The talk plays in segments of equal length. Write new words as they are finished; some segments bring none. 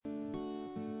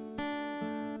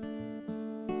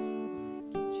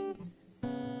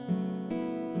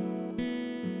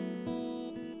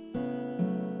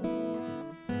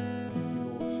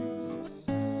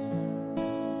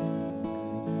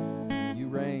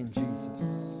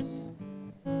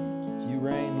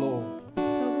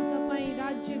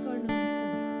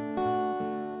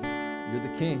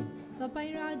King.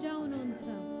 तपाईं राजा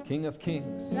हुनुहुन्छ, King of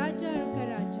Kings. राजाहरूका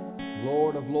Raja,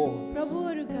 Lord of Lords.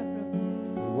 प्रभुहरूका प्रभु।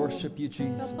 We worship you,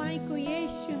 Jesus. तपाईंको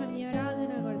येशू हामी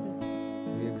आराधना गर्दछौँ,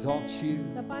 We exalt you.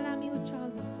 तपाईंलाई हामी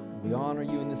उचाल्दछौँ, We honor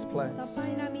you in this place.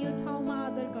 तपाईंलाई हामी यो ठाउँमा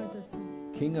आदर गर्दछौँ।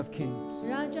 King of Kings.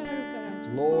 राजाहरूका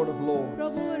Raja, Lord of Lords.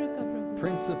 प्रभुहरूका प्रभु,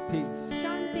 Prince of Peace.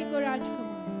 शान्तिको राजकुमार,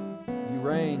 You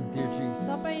reign, dear Jesus.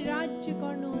 तपाईं राज्य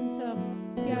गर्नुहुन्छ,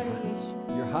 प्यारो येशू।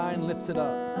 You're high and lifted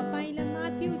up. तपाईंलाई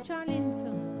माथि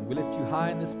उचालिन्छ, We lift you high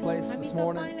in this place हामी this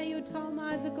morning. तपाईंलाई यो ठाउँमा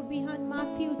आजको बिहान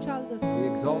माथि उचाल्दछौँ, We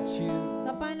exalt you.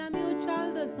 तपाईंलाई हामी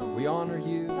उचाल्दछौँ, We honor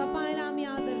you. तपाईंलाई हामी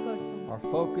आदर गर्छौँ। Our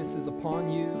focus is upon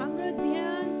you. हाम्रो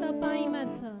ध्यान तपाईंमा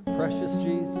छ, Precious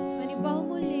Jesus. अनि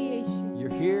बहुमूल्य येशू,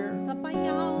 You're here. तपाईं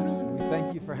यहाँ We हुनुहुन्छ,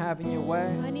 thank you for having your way.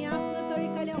 अनि आफ्नो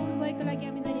तरिकाले आउनुभएको लागि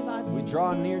हामी धन्यवाद We दिन्छौँ।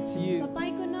 draw near to you.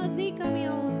 तपाईंको नजिक हामी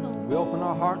आउँछौँ, We open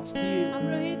our hearts to you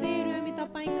हाम्रो हृदयहरू हामी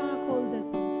तपाईं कहाँ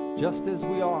खोल्दछौँ, just as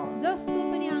we are. जस्तो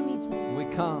पनि हामी छौँ, We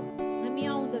come. हामी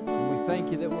आउँदछौँ। We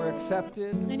thank you that we're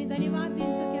accepted. अनि धन्यवाद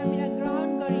दिन्छौँ कि हामीलाई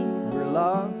ग्रहण गरिन्छ, We're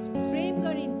loved. प्रेम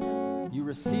गरिन्छ, You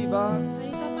receive us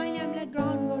अनि तपाईंले हामीलाई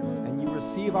ग्रहण गर्नुहुन्छ, and you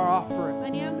receive our offering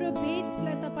अनि हाम्रो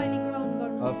भेटलाई तपाईंले ग्रहण of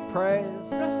गर्नुहुन्छ, praise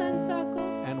प्रशंसाको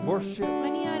and worship.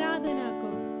 अनि आराधनाको,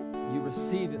 You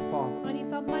receive it, Father. अनि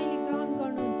तपाईंले ग्रहण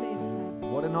गर्नुहुन्छ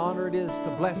यसलाई। What an honor it is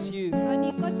to bless you.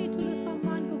 अनि कति ठुलो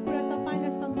सम्मानको कुरा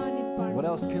तपाईंलाई सम्मानित What पार्नु।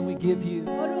 else can we give you?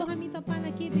 अरू हामी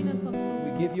तपाईंलाई के दिन सक्छौँ?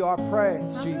 We give you our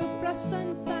praise, हाम्रो Jesus.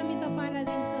 प्रशंसा हामी तपाईंलाई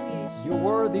दिन्छौँ येशू। You're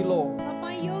worthy, Lord.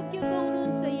 तपाईं योग्यको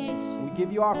हुनुहुन्छ येशू। We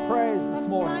give you our praise this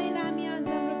morning. तपाईंलाई हामी आज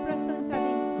हाम्रो प्रशंसा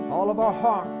दिन्छौँ, All of our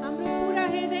hearts. हाम्रो पूरा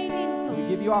हृदय दिन्छौँ, We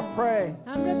give you our praise.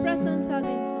 हाम्रो प्रशंसा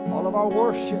दिन्छौँ, All of our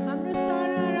worship. हाम्रो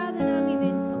सारा आराधना हामी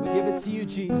दिन्छौँ, We give it to you,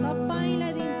 Jesus.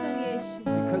 तपाईंलाई दिन्छौँ येशू,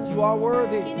 Because you are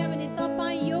worthy. किनभने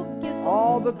तपाईं योग्यको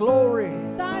All the हुनुहुन्छ। glory,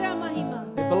 सारा महिमा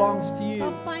it belongs to you.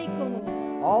 तपाईंको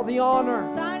हो, All the honor,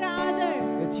 सारा आदर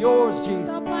it's yours, Jesus.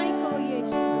 तपाईंको हो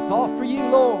येशू, It's all for you,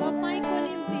 Lord. तपाईंको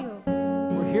निम्ति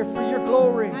हो। We're here for your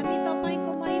glory. हामी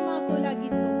तपाईंको महिमाको लागि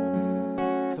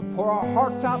छौँ, To pour our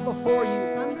hearts out before you.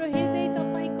 हाम्रो हृदय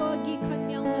तपाईंको अघि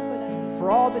खन्याउनको लागि,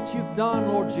 For all that you've done,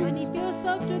 Lord अनि Jesus. त्यो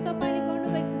सब जो तपाईंले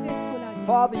गर्नुभएको छ त्यसको लागि।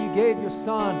 Father, you gave your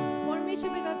son. परमेश्वर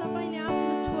पिता तपाईंले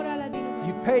आफ्नो छोरालाई दिनुभयो,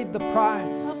 You paid the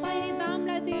price. तपाईंले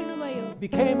दामलाई तिर्नुभयो,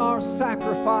 Became our हाम्रो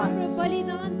sacrifice.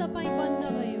 बलिदान तपाईं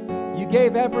बन्नुभयो, You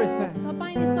gave everything.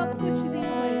 तपाईंले सब कुछ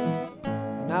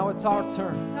दिनुभयो। Now it's our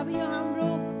turn अब यो हाम्रो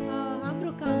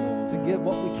काम हो to give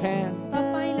what we can.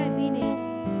 तपाईंलाई दिने,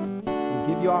 We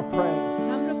give you our praise.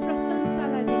 हाम्रो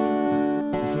प्रशंसालाई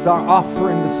दिने। This is our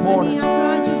offering this अनि morning. हाम्रो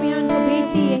आज बिहानको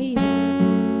भेटी यही हो।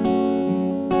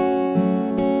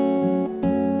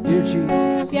 Dear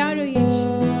Jesus, प्यारो येशू,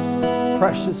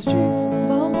 precious Jesus,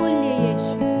 बहुमूल्य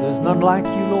येशू, there's none like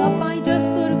you, Lord. तपाईं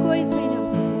जस्तो अरू कोही छैन,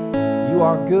 You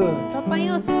are good, तपाईं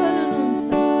असल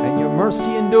हुनुहुन्छ, and your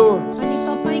mercy endures अनि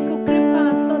तपाईंको कृपा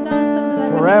सदा सर्वदा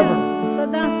Forever. रहिरहन्छ,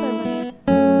 सदा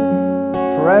सर्वदा,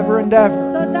 forever and ever.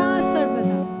 सदा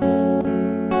सर्वदा।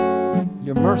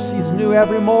 Your mercy is new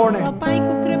every morning.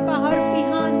 तपाईंको कृपा हर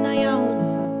बिहान नयाँ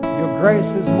हुन्छ, Your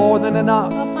grace is more than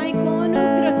enough. तपाईंको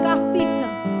अनुग्रह काफी छ,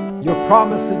 Your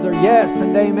promises are yes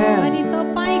and amen. अनि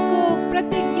तपाईंको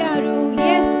प्रतिज्ञाहरू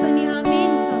यस अनि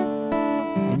आमेन छ।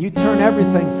 And you turn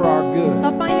everything for our good.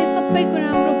 तपाईंले सबै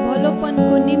कुरा हाम्रो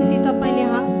भलोपनको निम्ति तपाईंले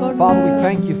Father, we गर्नुहुन्छ।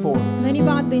 thank you for it.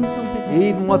 धन्यवाद दिन्छौँ पिता।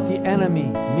 Even what the enemy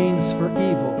means for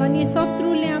evil, अनि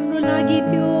शत्रुले हाम्रो लागि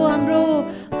त्यो हाम्रो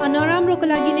नराम्रोको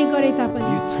लागि नै गरे तापनि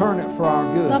you turn it for our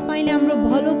good. तपाईंले हाम्रो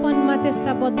भलोपनमा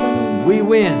त्यसलाई बदल्नुहुन्छ। We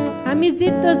win. हामी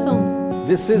जित्दछौँ,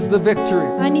 This is the victory.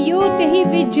 अनि यो त्यही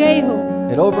विजय हो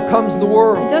It overcomes the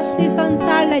world, जसले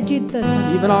संसारलाई जित्दछ।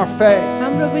 even our faith.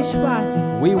 हाम्रो विश्वास,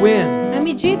 We win.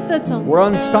 हामी जित्दछौँ, We're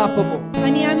unstoppable.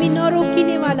 अनि हामी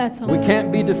नरोकिनेवाला छौँ, We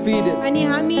can't be defeated. अनि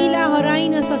हामीलाई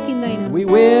हराइन सकिँदैन। We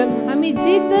win हामी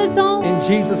जित्दछौँ in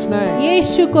Jesus' name.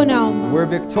 येशूको नाउँमा। We're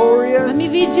victorious हामी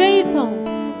विजयी छौँ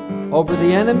over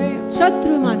the enemy,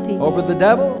 शत्रुमाथि, over the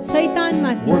devil.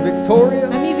 शैतानमाथि। We're victorious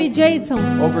हामी विजयी छौँ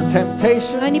over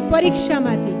temptation. अनि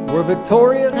परीक्षामाथि। We're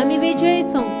victorious हामी विजयी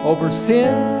छौँ over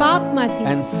sin पापमाथि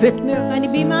and sickness. अनि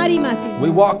बिमारीमाथि।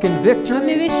 We walk in हामी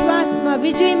victory विश्वासमा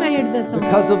विजयमा हिँड्दछौँ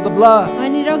because of the blood.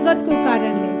 अनि रगतको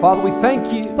कारणले। Father, we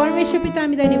thank you. परमेश्वर पिता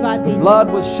हामी धन्यवाद दिन्छौँ।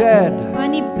 Blood was shed.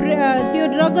 अनि त्यो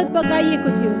रगत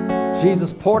बगाइएको थियो,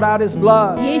 Jesus poured out his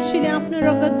blood येशूले आफ्नो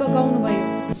रगत बगाउनु भयो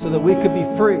so that we could be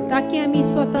free. ताकि हामी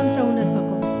स्वतन्त्र हुन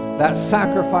सकौँ। That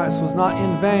sacrifice was not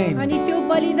in vain. अनि त्यो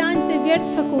बलिदान चाहिँ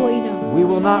व्यर्थको होइन We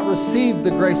will not receive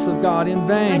the grace of God in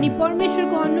अनि vain,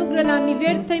 परमेश्वरको अनुग्रहलाई हामी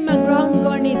व्यर्थैमा ग्रहण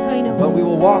गर्ने छैनौँ but we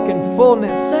will walk in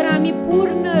fullness. तर हामी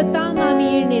पूर्णतामा हामी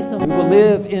हिँड्नेछौँ We will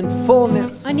live in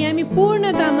fullness, अनि हामी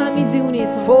पूर्णतामा हामी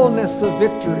जिउनेछौँ fullness of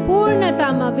victory,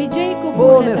 पूर्णतामा विजयको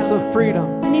fullness पूर्णता of freedom.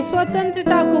 अनि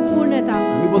स्वतन्त्रताको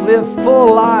पूर्णतामा We will live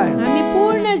full lives हामी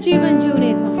पूर्ण जीवन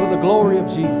जिउनेछौँ for the glory of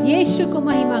Jesus. येशूको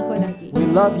महिमाको लागि We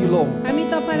love you, Lord. हामी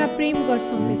तपाईलाई प्रेम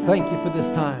गर्छौँ पिता Thank you for this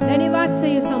time. धन्यवाद छ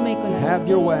यो समयको लागि Have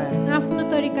your way. आफ्नो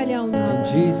तरिकाले In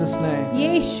आउनुहोस् Jesus' name.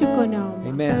 येशूको नाम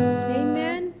Amen.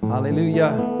 Amen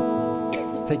Hallelujah.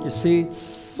 Take your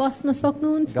seats. बस्न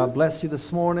सक्नुहुन्छ God bless you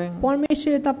this morning.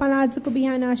 परमेश्वरले तपाईलाई आजको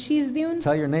बिहान आशीष दिउन्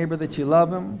Tell your neighbor that you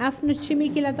love him आफ्नो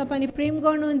छिमेकीलाई तपाईले प्रेम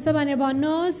गर्नुहुन्छ भनेर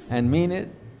भन्नुहोस् and mean it.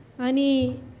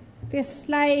 अनि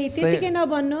त्यसलाई त्यतिकै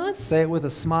नभन्नुहोस् Say it with a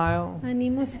smile. अनि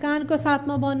मुस्कानको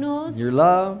साथमा भन्नुहोस् You're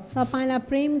loved. तपाईलाई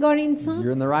प्रेम गरिन्छ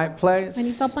You're in the right place.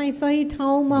 अनि तपाईँ सही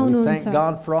ठाउँमा We हुनुहुन्छ thank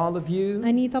God for all of you.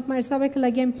 अनि तपाईहरु सबैको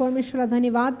लागि हामी परमेश्वरलाई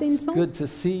धन्यवाद दिन्छौँ Good to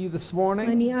see you this morning.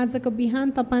 अनि आजको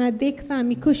बिहान तपाईलाई देख्दा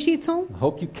हामी खुसी छौँ I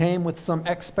hope you came with some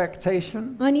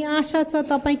expectation. अनि आशा छ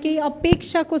तपाईँ केही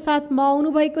अपेक्षाको साथमा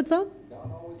आउनु भएको छ God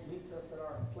always meets us at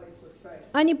our place of faith.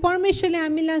 अनि परमेश्वरले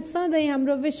हामीलाई सधैँ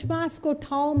हाम्रो विश्वासको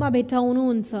ठाउँमा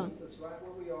भेटाउनुहुन्छ Meets us right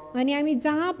where we are. अनि हामी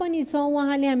जहाँ पनि छौँ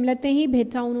उहाँले हामीलाई त्यहीँ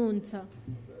भेटाउनुहुन्छ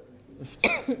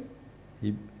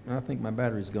I think my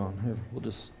battery's gone. Here, we'll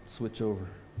just switch over.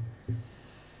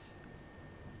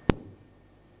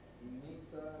 He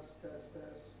meets us,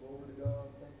 test. Glory to God.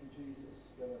 Thank you, Jesus.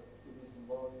 Gotta give me some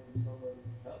volume.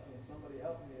 Somebody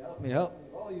help me.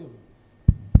 Volume.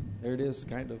 There it is.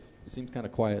 Kind of. Seems kind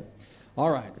of quiet.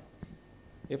 All right.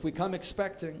 If we come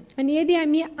expecting, अनि यदि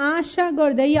हामी आशा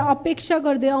गर्दै या अपेक्षा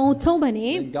गर्दै आउँछौँ भने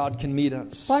then God can meet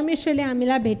us. परमेश्वरले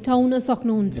हामीलाई भेटाउन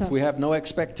सक्नुहुन्छ If we have no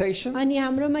expectation, अनि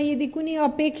हाम्रोमा यदि कुनै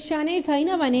अपेक्षा नै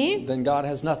छैन भने then God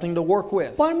has nothing to work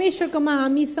with. परमेश्वरकोमा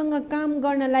हामीसँग काम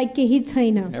गर्नलाई केही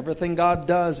छैन Everything God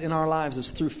does in our lives is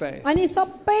through faith. अनि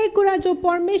सबै कुरा जो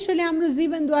परमेश्वरले हाम्रो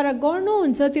जीवनद्वारा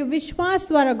गर्नुहुन्छ त्यो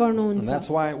विश्वासद्वारा And गर्नुहुन्छ that's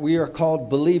why we are called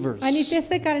believers. अनि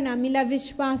त्यसै कारण हामीलाई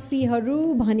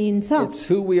विश्वासीहरू भनिन्छ It's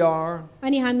who we are.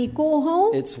 अनि हामी को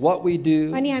हौं It's what we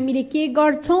do. अनि हामीले के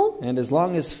गर्छौं And as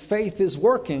long as faith is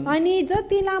working, अनि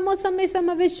जति लामो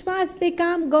समयसम्म विश्वासले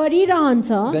काम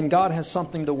गरिरहन्छ then God has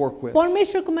something to work with.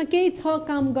 परमेश्वरकोमा केही छ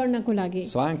काम गर्नको लागि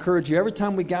So I encourage you, every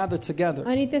time we gather together,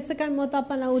 अनि त्यसैकारण म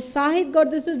तपाईलाई उत्साहित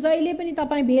गर्दछु जहिले पनि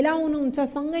तपाई भेला हुनुहुन्छ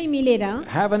सँगै मिलेर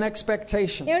have an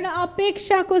expectation एउटा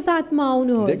अपेक्षाको साथमा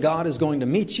आउनुहोस् that God is going to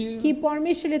meet कि you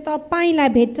परमेश्वरले तपाईलाई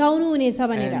भेटाउनु हुनेछ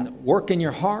भनेर and work in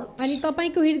your heart अनि तपाईको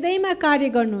हृदयमा कार्य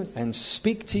गर्नुहोस् and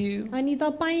speak to you. अनि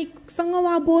तपाईसँग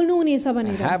उहाँ बोल्नु हुनेछ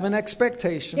भनेर Have an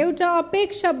expectation एउटा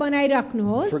अपेक्षा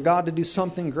बनाइराख्नुहोस् for God to do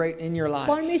something great in your life.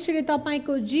 परमेश्वरले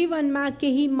तपाईको जीवनमा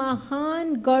केही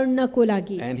महान गर्नको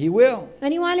लागि And He will.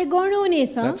 अनि उहाँले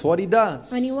गर्नुहुनेछ That's what He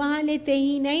does. अनि उहाँले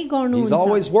त्यही नै He's गर्नुहुन्छ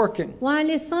always working.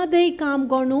 उहाँले सधैँ काम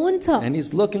गर्नुहुन्छ And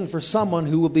He's looking for someone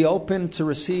who will be open to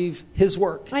receive His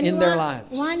work अनि in their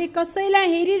lives. उहाँले कसैलाई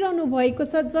हेरिरहनु भएको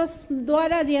छ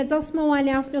जसद्वारा या जसमा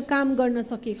उहाँले आफ्नो काम गर्न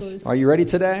सकेको होस् Are you ready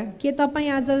today? के तपाईँ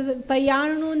आज तयार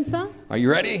हुनुहुन्छ Are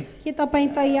you ready? के तपाईँ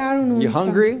तयार You हुनुहुन्छ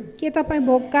hungry? के तपाईँ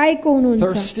भोकाएको हुनुहुन्छ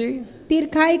Thirsty?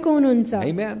 तिर्खाएको हुनुहुन्छ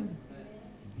Amen.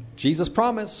 Jesus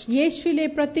promised येशूले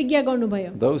प्रतिज्ञा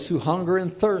गर्नुभयो those who hunger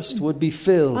and thirst would be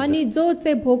filled. अनि जो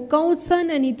चाहिँ भोकाउँछन्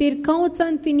अनि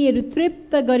तिर्खाउँछन् तिनीहरू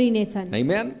तृप्त गरिनेछन्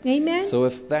Amen. Amen. So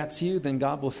if that's you, then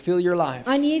God will fill your life.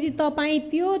 अनि यदि तपाईँ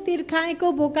त्यो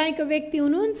तिर्खाएको भोकाएको व्यक्ति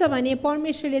हुनुहुन्छ भने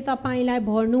परमेश्वरले तपाईलाई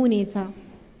भर्नु हुनेछ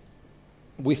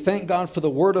We thank God for the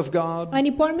Word of God, अनि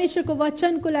परमेश्वरको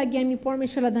वचनको लागि हामी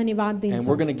परमेश्वरलाई धन्यवाद and we're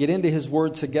दिन्छौँ going to get into His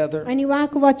Word together. अनि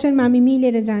उहाँको वचनमा हामी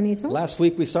मिलेर जानेछौँ Last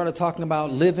week we started talking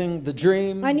about living the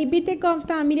dream, अनि बितेको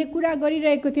हप्ता हामीले कुरा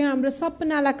गरिरहेको थियौँ हाम्रो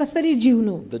सपनालाई कसरी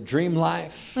जिउनु the dream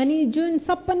life. अनि जुन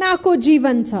सपनाको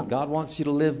जीवन छ God wants you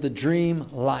to live the dream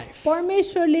life.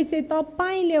 परमेश्वरले चाहिँ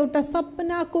तपाईले एउटा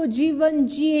सपनाको जीवन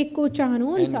जिएको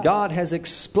चाहनुहुन्छ And God has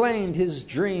explained His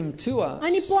dream to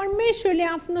अनि us परमेश्वरले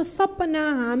आफ्नो सपना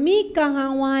हामी कहाँ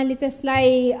उहाँले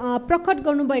त्यसलाई प्रकट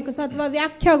गर्नुभएको छ अथवा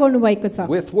व्याख्या गर्नुभएको छ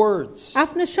with words.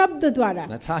 आफ्नो शब्दद्वारा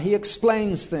That's how He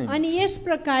explains things. अनि यस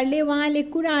प्रकारले उहाँले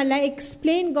कुराहरूलाई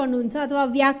एक्सप्लेन गर्नुहुन्छ अथवा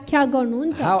व्याख्या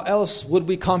गर्नुहुन्छ How else would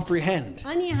we comprehend?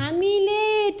 अनि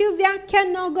हामीले त्यो व्याख्या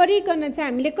नगरिकन चाहिँ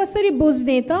हामीले कसरी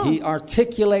बुझ्ने त He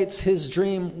articulates his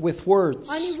dream with words.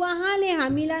 अनि उहाँले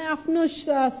हामीलाई आफ्नो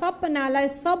सपनालाई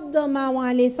शब्दमा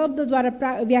उहाँले शब्दद्वारा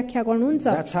व्याख्या गर्नुहुन्छ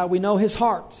That's how we know his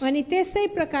heart. अनि त्यसै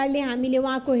प्रकारले हामीले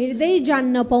उहाँको हृदय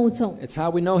जान्न पाउँछौं It's how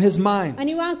we know his mind.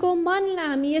 अनि उहाँको मनलाई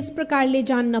हामी यस प्रकारले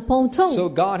जान्न पाउँछौं So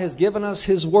God has given us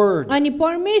his word, अनि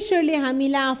परमेश्वरले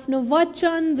हामीलाई आफ्नो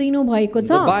वचन दिनु भएको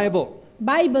the छ Bible.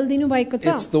 बाइबल दिनु भएको छ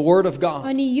It's the word of God.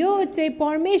 अनि यो चाहिँ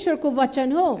परमेश्वरको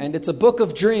वचन हो And it's a book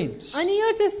of dreams. अनि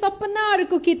यो चाहिँ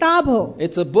सपनाहरूको किताब हो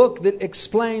It's a book that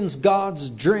explains God's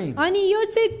dream. अनि यो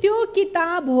चाहिँ त्यो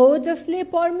किताब हो जसले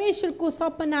परमेश्वरको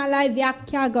सपनालाई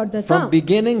व्याख्या गर्दछ From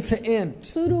beginning to end,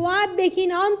 सुरुवातदेखि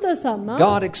अन्तसम्म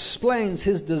God explains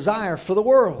his desire for the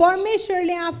world.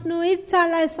 परमेश्वरले आफ्नो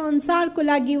इच्छालाई संसारको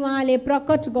लागि उहाँले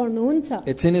प्रकट गर्नुहुन्छ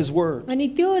It's in his word. अनि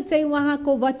त्यो चाहिँ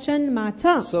उहाँको वचनमा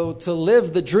छ So to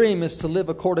live the dream is to live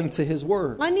according to his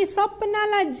word. अनि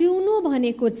सपनालाई जिउनु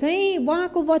भनेको चाहिँ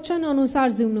उहाँको वचन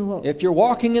अनुसार जिउनु हो If you're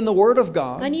walking in the word of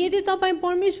God, अनि यदि तपाईं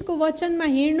परमेश्वरको वचनमा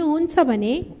हिँड्नुहुन्छ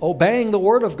भने obeying the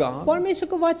word of God,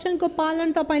 परमेश्वरको वचनको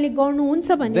पालन तपाईले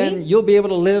गर्नुहुन्छ भने then you'll be able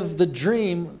to live the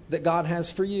dream that God has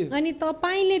for you. अनि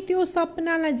तपाईले त्यो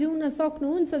सपनालाई जिउन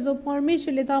सक्नुहुन्छ जो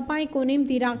परमेश्वरले तपाईको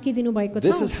निम्ति राखिदिनु भएको छ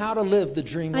This is how to live the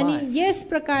dream अनि life. यस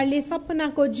प्रकारले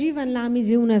सपनाको जीवनलाई हामी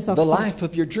जिउन The सक्छौं life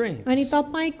of your dreams. अनि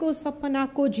तपाईको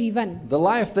सपनाको जीवन The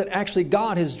life that actually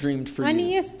God has dreamed for अनि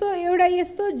you. यस्तो एउटा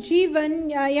यस्तो जीवन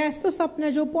या यस्तो सपना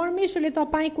जो परमेश्वरले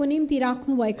तपाईको निम्ति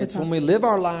राख्नु भएको It's छ when we live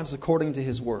our lives according to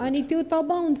his word. अनि त्यो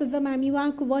तब हुन्छ जब हामी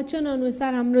उहाँको वचन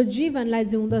अनुसार हाम्रो जीवनलाई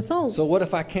जिउँदछौं So what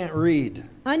if I can't read?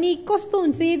 अनि कस्तो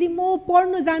हुन्छ यदि म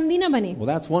पढ्न जान्दिन भने Well,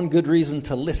 that's one good reason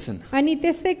to listen. अनि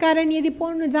त्यसै कारण यदि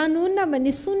पढ्न जान्नुहुन्न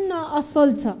भने सुन्न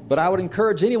असल छ But I would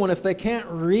encourage anyone, if they can't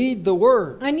read the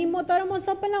word, अनि म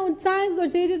सबैलाई उत्साहित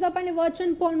गर्छु यदि तपाईले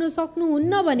वचन पढ्न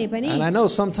सक्नुहुन्न भने पनि and I know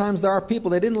sometimes there are people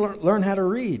they didn't learn how to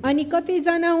read. अनि कति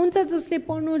जना हुन्छ जसले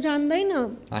पढ्न जान्दैन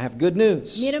I have good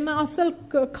news. मेरोमा असल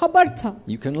खबर छ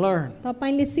You can learn.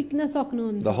 तपाईले सिक्न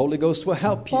सक्नुहुन्छ The Holy Ghost will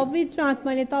help you. पवित्र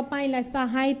आत्माले तपाईलाई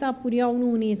सहायता पुर्याउनु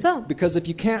हुनेछ Because if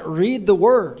you can't read the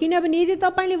word, किनभने यदि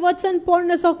तपाईले वचन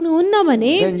पढ्न सक्नुहुन्न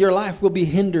भने then your life will be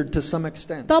hindered to some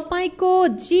extent. तपाईको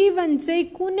जीवन चाहिँ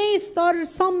कुनै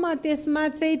स्तरसम्म त्यसमा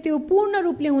चाहिँ त्यो पूर्ण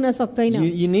रूपले हुन सक्दैन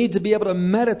You need to be able to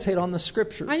meditate on the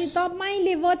scriptures. अनि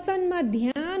तपाईले वचनमा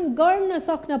ध्यान गर्न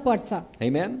सक्न पर्छ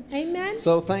Amen? Amen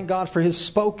So thank God for his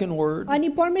spoken word. अनि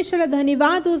परमेश्वरलाई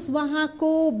धन्यवाद होस्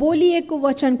उहाँको बोलिएको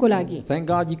वचनको लागि Thank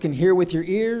God you can hear with your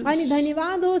ears. अनि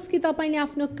धन्यवाद होस् कि तपाईले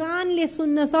आफ्नो कानले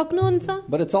सुन्न सक्नुहुन्छ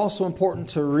But it's also important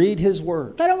to read his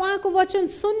word, तर उहाँको वचन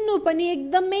सुन्नु पनि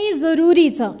एकदमै जरुरी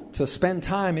छ to spend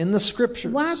time in the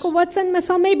scriptures, उहाँको वचनमा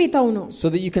समय बिताउनु so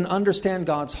that you can understand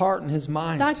God's heart and his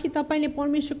mind. ताकि तपाईले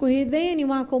परमेश्वरको हृदय अनि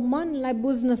उहाँको मनलाई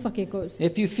बुझ्न सकेको होस्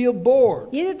If you feel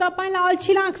bored, यदि तपाईलाई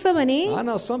अल्छी लाग्छ भने I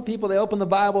know some people, they open the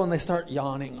Bible and they start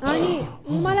yawning.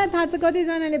 अनि मलाई थाहा छ कति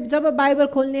जनाले जब बाइबल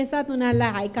खोल्ने साथ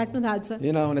उनीहरुलाई हाइ काट्नु थाल्छ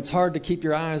You know, and it's hard to keep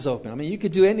your eyes open. I mean, you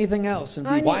could do anything else and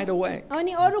be wide awake.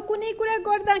 अनि अरु कुनै कुरा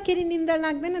गर्दाखेरि निन्द्रा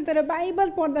लाग्दैन तर बाइबल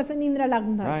पढ्दा चाहिँ निन्द्रा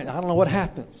लाग्न Right? थाल्छ I don't know what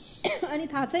happens. अनि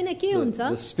थाहा छैन के हुन्छ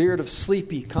The spirit of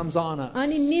sleepy comes on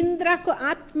अनि us. निन्द्राको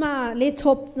आत्माले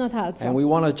छोप्न थाल्छ And we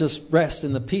want to just rest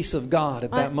in the peace of God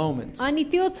at that moment. अनि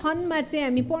त्यो क्षणमा चाहिँ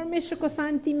हामी परमेश्वरको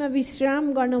शान्तिमा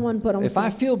विश्राम गर्न मन If I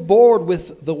पराउँछौँ feel bored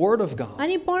with the word of God,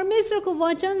 अनि परमेश्वरको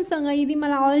वचनसँग यदि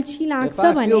मलाई अल्छी if लाग्छ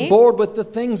I भने feel bored with the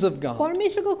things of God,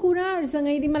 परमेश्वरको कुराहरुसँग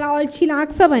यदि मलाई अल्छी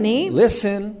लाग्छ भने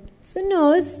listen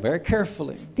सुन्नुहोस् very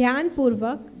carefully.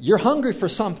 ध्यानपूर्वक You're hungry for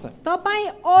something. तपाई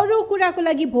अरु कुराको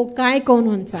लागि भोकाएको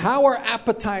हुनुहुन्छ How are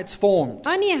appetites formed?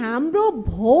 अनि हाम्रो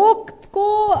भोकको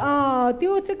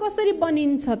त्यो चाहिँ कसरी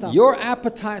बनिन्छ त Your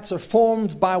appetites are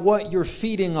formed by what you're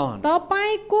feeding on.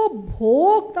 तपाईको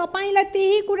भोक तपाईलाई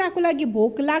त्यही कुराको लागि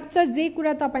भोक लाग्छ जे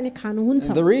कुरा तपाईले खानुहुन्छ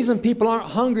And the reason people aren't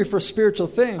hungry for spiritual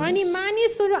things अनि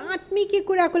मानिसहरु आत्मिक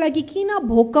कुराको लागि किन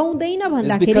भोकाउँदैन is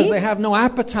भन्दाखेरि because they have no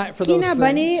appetite for those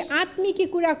किनभने things. आत्मिक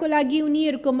कुराको लागि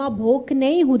उनीहरुकोमा भोक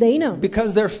नै हुँदैन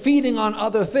Because they're feeding on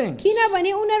other things.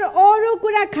 किनभने उनीहरु अरु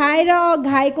कुरा खाएर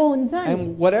घाएको हुन्छ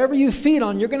And whatever you feed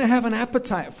on, you're going to have an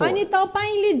appetite for अनि it.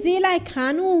 तपाईले जेलाई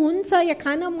खानुहुन्छ या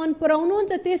खान मन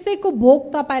पराउनुहुन्छ त्यसैको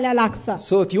भोक तपाईलाई लाग्छ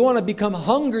So if you want to become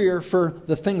hungrier for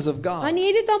the things of God, अनि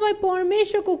यदि तपाई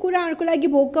परमेश्वरको कुराहरुको लागि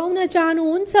भोकाउन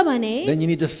चाहनुहुन्छ भने then you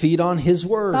need to feed on His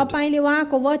Word. तपाईले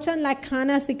उहाँको वचनलाई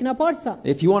खान सिक्न पर्छ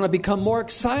If you want to become more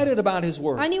excited about His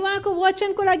Word, अनि उहाँको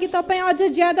वचनको लागि तपाई अझ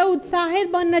ज्यादा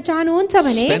उत्साहित बन्न चाहनुहुन्छ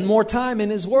भने spend more time in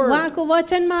His Word. उहाँको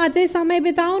वचनमा अझै समय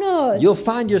बिताउनुहोस् You'll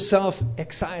find yourself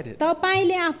excited.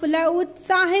 तपाईले आफूलाई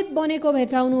उत्साहित बनेको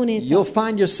भेटाउनु हुनेछ You'll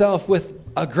find yourself with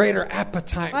a greater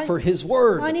appetite for His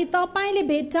Word. अनि तपाईले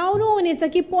भेट्टाउनु हुनेछ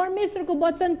कि परमेश्वरको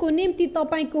वचनको निम्ति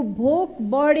तपाईको भोक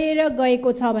बढेर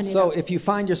गएको छ भनेर. So if you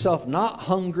find yourself not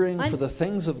hungering for the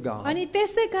things of God, अनि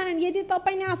त्यसैकारण यदि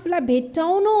तपाईले आफूलाई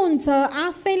भेट्टाउनु हुन्छ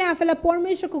आफैले आफूलाई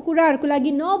परमेश्वरको कुराहरुको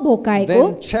लागि नभोकाएको,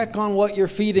 then check on what you're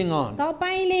feeding on.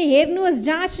 तपाईले हेर्नुस्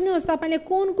जाँच्नुस् तपाईले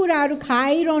कुन कुराहरु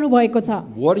खाइरहनु भएको छ.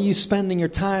 What are you spending your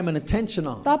time and attention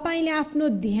on? तपाईले आफ्नो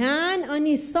ध्यान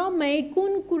अनि समय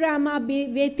कुन कुरामा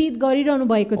व्यतीत गरिरहनु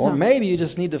भएको छ. Or maybe you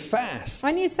just need to fast.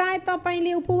 अनि सायद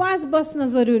तपाईले उपवास बस्न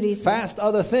जरुरी छ. Fast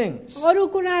other things. अरु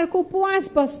कुराहरुको उपवास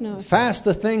बस्नुहोस्. Fast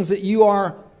the things that you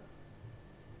are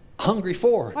hungry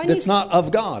for, that's not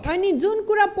of God. अनि जुन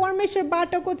कुरा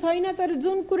परमेश्वरबाटको छैन तर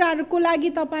जुन कुराहरुको लागि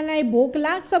तपाईलाई भोक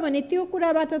लाग्छ भने त्यो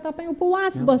कुराबाट तपाई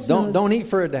उपवास बस्नुहोस्. Don't eat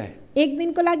for a day. एक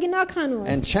दिनको लागि नखानुहोस्.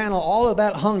 And channel all of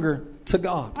that hunger to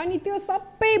God. अनि त्यो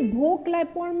सबै भोकलाई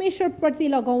परमेश्वर प्रति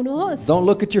लगाउनुहोस्. Don't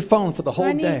look at your phone for the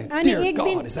whole day. अनि Dear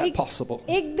God, is that possible?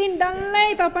 एक दिन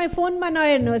डल्लै तपाई फोनमा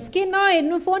नहेर्नुहोस् के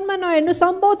नहेर्नु फोनमा नहेर्नु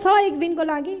सम्भव छ एक दिनको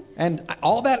लागि. And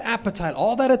all that appetite,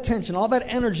 all that attention, all that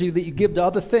energy that you give to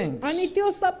other things, अनि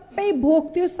त्यो सबै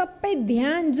भोक त्यो सबै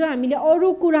ध्यान जो हामीले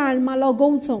अरु कुराहरुमा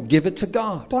लगाउँछौं give it to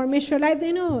God. परमेश्वरलाई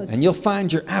दिनुहोस्. And you'll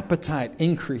find your appetite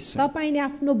increasing. तपाईले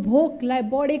आफ्नो भोकलाई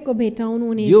बढेको भेटाउनु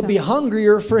हुनेछ. You'll be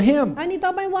hungrier for Him. अनि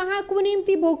तपाई उहाँको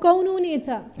निम्ति भोकाउनु हुनेछ.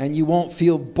 And you won't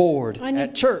feel bored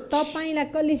at church. तपाईलाई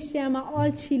कलिसियामा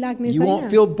अल्छी लाग्ने छैन. You won't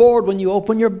feel bored when you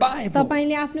open your Bible.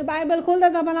 तपाईले आफ्नो बाइबल खोल्दा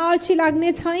तपाईलाई अल्छी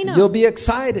लाग्ने छैन. You'll be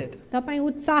excited. तपाई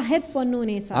उत्साहित बन्नु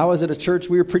हुनेछ. I was at a church,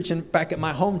 we were preaching back at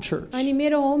my home church. अनि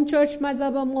मेरो होम चर्चमा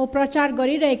जब म प्रचार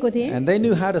गरिरहेको थिएँ And they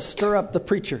knew how to stir up the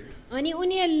preacher. अनि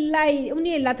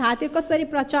उनीहरुलाई थाहा थियो कसरी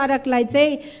प्रचारकलाई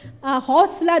चाहिँ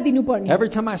हौसला दिनुपर्ने. Every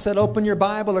time I said open your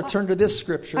Bible or turn to this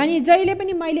scripture, अनि जहिले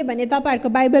पनि मैले भने तपाईहरुको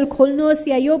बाइबल खोल्नुहोस्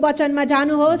या यो वचनमा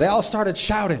जानुहोस्. they all started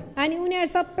shouting. अनि उनीहरु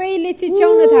सबैले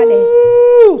चिच्याउन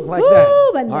थाले. Like that.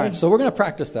 All right, so we're going to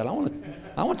practice that.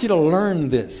 I want you to learn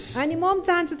this. अनि म पनि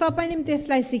चाहन्छु तपाईले पनि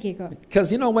त्यसलाई सिकेको.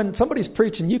 Because you know when somebody's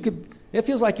preaching, it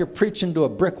feels like you're preaching to a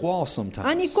brick wall sometimes.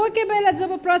 अनि कोही बेला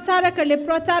जब प्रचारकहरुले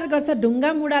प्रचार गर्छ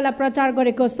ढुङ्गा मुढालाई प्रचार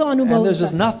गरेको जस्तो अनुभव हुन्छ. And there's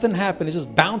just nothing happening. It's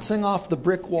just bouncing off the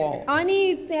brick wall.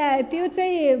 अनि त्यो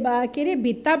चाहिँ के रे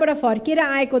भित्ताबाट फर्केर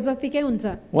आएको जतिकै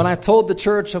हुन्छ. When I told the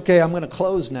church, okay, I'm going to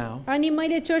close now, अनि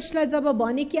मैले चर्चलाई जब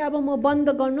भने कि अब म बन्द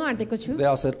गर्नु आँटेको छु. they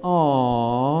all said,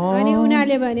 "Oh." अनि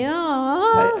उनीहरुले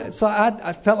भने So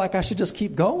I felt like I should just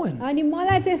keep going. अनि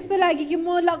मलाई चाहिँ यस्तो लाग्यो कि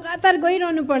म लगातार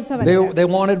गइरहनु पर्छ भनेर. They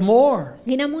wanted more.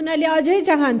 किन उनीहरुले अझै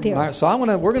चाहन्थ्यो. All right, so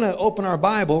we're going to open our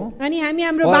Bible. अनि हामी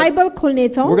हाम्रो बाइबल खोल्ने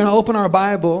छौं. We're going to open our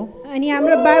Bible. अनि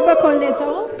हाम्रो बाइबल खोल्ने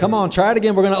छौं. Come on, try it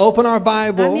again. We're going to open our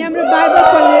Bible. हामी हाम्रो बाइबल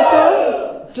खोल्ने छौं.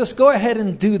 Just go ahead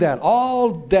and do that all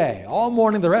day, all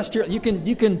morning, the rest of your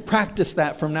you can practice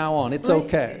that from now on. It's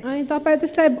okay. अनि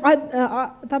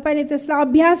तपाईले त्यसलाई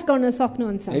अभ्यास गर्न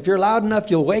सक्नुहुन्छ. If you're loud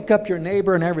enough, you'll wake up your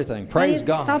neighbor and everything. Praise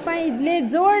God. तपाईले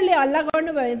जोरले हल्ला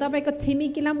गर्नुभयो भने तपाईको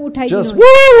छिमेकीलाई पनि उठाइदिनु. Just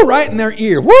woo right in their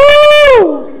ear.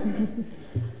 Woo!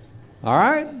 All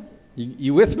right?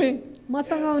 You with me?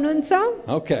 मसँग हुनुहुन्छ?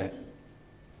 Okay.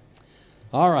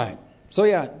 All right. So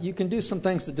yeah, you can do some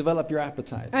things to develop your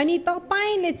appetites. अनि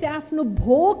तपाईले चाहिँ आफ्नो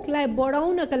भोकलाई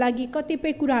बढाउनका लागि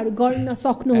कतिपय कुराहरु गर्न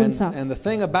सक्नुहुन्छ. And the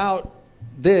thing about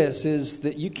this is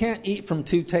that you can't eat from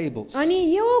two tables. अनि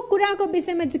यो कुराको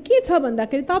विषयमा चाहिँ के छ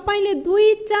भन्दाखेरि तपाईले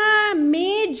दुईटा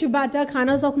मेजबाट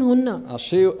खान सक्नुहुन्न. I'll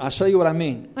show you what I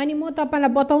mean. अनि म तपाईलाई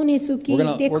बताउने छु कि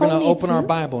देखाउने छु. We're going to open our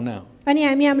Bible now. अनि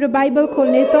हामी हाम्रो बाइबल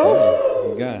खोल्ने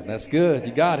छौं. God, that's good.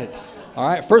 You got it. All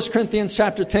right, 1 Corinthians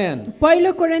chapter 10.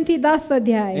 पहिलो कोरिन्थी 10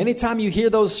 अध्याय. Anytime you hear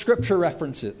those scripture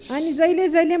references, अनि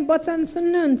जहिले वचन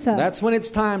सुन्नुहुन्छ. that's when it's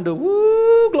time to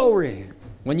woo glory.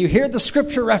 When you hear the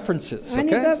scripture references, okay?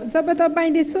 अनि जब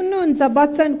तपाईले सुन्नुहुन्छ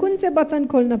वचन कुन चाहिँ वचन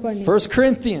खोल्न पर्ने. 1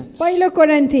 Corinthians. पहिलो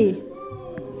कोरिन्थी.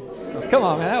 Come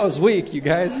on, man, that was weak, you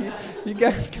guys. You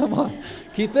guys, come on.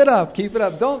 Keep it up. Keep it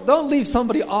up. Don't leave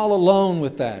somebody all alone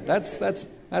with that.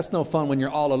 That's no fun when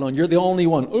you're all alone. You're the only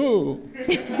one. Ooh.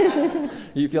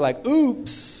 You feel like,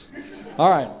 oops. All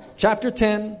right. Chapter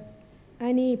 10.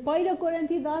 अनि पहिलो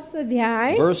कोरिन्थी 10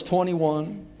 अध्याय Verse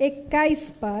 21.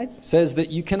 21 पद. Says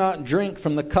that you cannot drink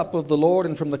from the cup of the Lord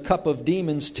and from the cup of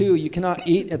demons too. You cannot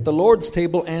eat at the Lord's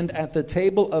table and at the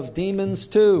table of demons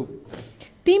too.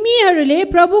 तिमीहरूले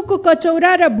प्रभुको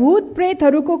कचौरा र भूत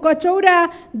प्रेतहरूको कचौरा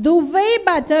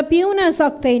दुवैबाट पिउन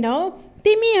सक्दैनौ.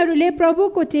 तिमीहरूले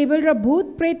प्रभुको table र भूत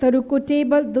प्रेतहरूको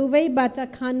टेबल दुवैबाट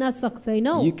खान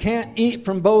सक्दैनौ You can't eat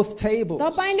from both tables.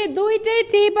 तपाईले दुईटै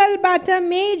टेबलबाट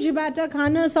मेजबाट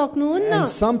खान सक्नुहुन्न And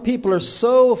some people are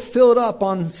so filled up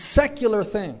on secular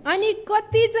things. अनि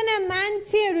कतिजना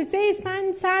मान्छेहरू चाहिँ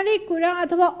सांसारिक कुरा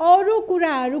अथवा अरू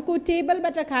कुराहरूको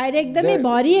टेबलबाट खाएर एकदमै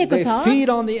भरिएको They छ feed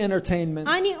on the entertainment.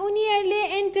 अनि उनीहरूले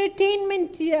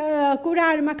एन्टरटेनमेन्ट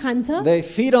कुराहरूमा खान्छ They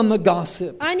feed on the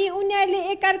gossip. अनि उनीहरूले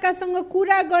एकअर्कासँग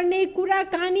कुरा गर्ने कुरा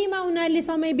कहानीमा उनीहरूले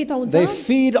समय बिताउँछ They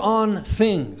feed on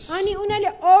things. अनि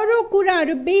उनीहरूले अरू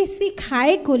कुराहरू बेसी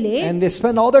खाएकोले And they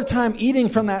spend all their time eating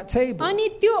from that table. अनि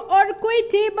त्यो अर्कै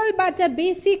टेबलबाट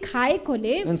बेसी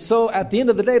खाएकोले And so at the end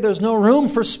of the day, there's no room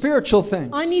for spiritual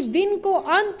things. अनि दिनको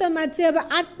अन्तमा चाहिँ अब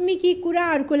आत्मिकी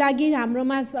कुराहरूको लागि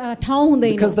हाम्रोमा ठाउँ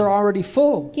हुँदैन Because they're already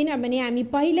full. किनभने हामी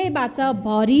पहिल्यैबाट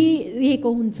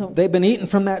भरिएको हुन्छौँ They've been eating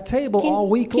from that table all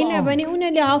week long. किनभने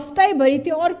उनीहरूले हप्तैभरि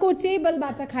त्यो अर्को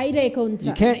टेबलबाट खाइरहेको हुन्छ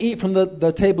You can't eat from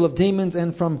the table of demons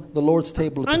and from the Lord's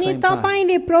table at the अनि same time.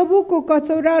 तपाईले प्रभुको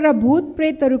कचौरा र भूत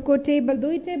प्रेतहरूको टेबल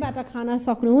दुईटैबाट खान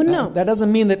सक्नुहुन्न That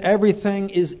doesn't mean that everything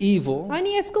is evil.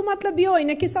 अनि यसको मतलब यो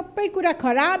होइन कि सबै कुरा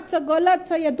खराब छ गलत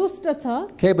छ या दुष्ट छ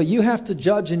Okay, but you have to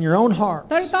judge in your own heart.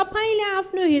 तर तपाईले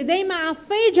आफ्नो हृदयमा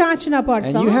आफै जाँच्न पर्छ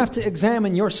And you have to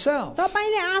examine yourself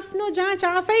तपाईले आफ्नो जाँच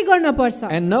आफै गर्न पर्छ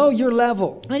and know your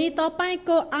level. अनि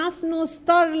तपाईको आफ्नो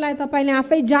स्तरलाई तपाईले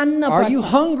आफै जान्न Are you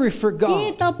पर्छ hungry for के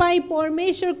God? तपाई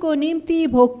परमेश्वरको निम्ति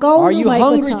Are भोकाउनु you भएको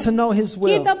hungry छ to know His के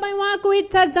will? तपाई उहाँको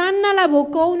इच्छा जान्नलाई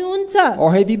भोकाउनुहुन्छ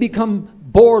Or have you become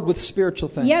bored with spiritual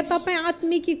things? या तपाई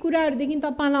आत्मिकी कुराहरुदेखि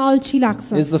तपाईलाई अल्छी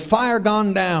लाग्छ Is the fire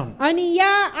gone down? अनि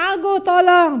या आगो तल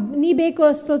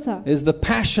निभेको जस्तो छ Is the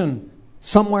passion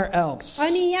somewhere else?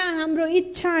 अनि यहाँ हाम्रो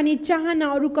इच्छा अनि चाहना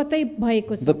अरु कतै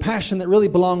भएको छ The passion that really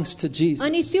belongs to Jesus.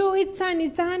 अनि त्यो इच्छा अनि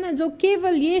चाहना जो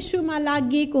केवल येशूमा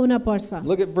लागेको हुन पर्छ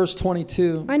Look at verse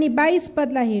 22. अनि 22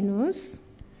 पदलाई हेर्नुस्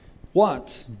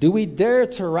What? Do we dare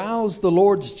to rouse the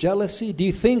Lord's jealousy? Do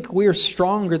you think we are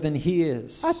stronger than He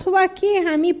is? अथवा के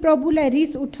हामी प्रभुलाई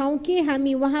रिस उठाउँ के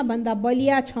हामी उहाँ भन्दा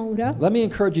बलिया छौं र Let me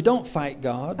encourage you, don't fight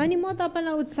God. अनि म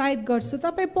तपाईलाई उत्साहित गर्छु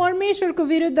तपाई परमेश्वरको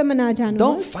विरुद्धमा नजानुहोस्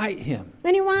Don't fight Him.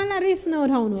 अनि उहाँलाई रिस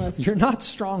नउठाउनुहोस् You're not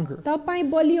stronger. तपाई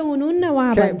बलियो हुनुहुन्न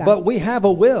उहाँ Okay, भन्दा but we have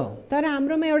a will. तर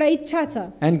हाम्रोमा एउटा इच्छा छ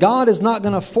And God is not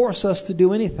going to force us to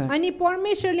do anything. अनि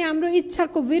परमेश्वरले हाम्रो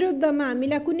इच्छाको विरुद्धमा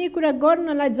हामीलाई कुनै कुरा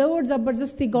गर्नलाई जोर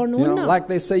जबरजस्ती You know, गर्नुहुन्न like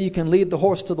they say, you can lead the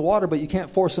horse to the water, but you can't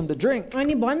force him to drink.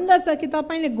 अनि भन्दछ कि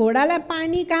तपाईले घोडालाई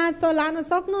पानी कहाँ त लान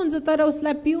सक्नुहुन्छ तर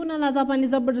उसलाई पिउनलाई तपाईले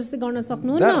जबरजस्ती गर्न That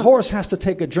सक्नुहुन्न horse has to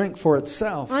take a drink for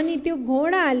itself. अनि त्यो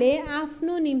घोडाले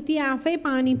आफ्नो निम्ति आफै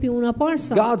पानी पिउन पर्छ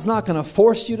God's not going to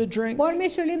force you to drink.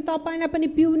 परमेश्वरले तपाईलाई पनि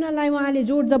पिउनलाई उहाँले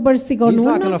जोर जबरजस्ती He's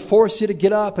not going गर्नुहुन्न to force you to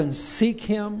get up and seek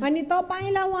Him. अनि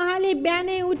तपाईलाई उहाँले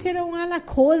बिहानै उठेर उहाँलाई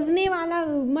खोज्ने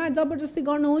वालामा जबरजस्ती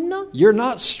गर्नुहुन्न You're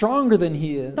not stronger than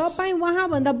He is. तपाई उहाँ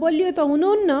भन्दा बलियो त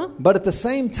हुनुहुन्न But at the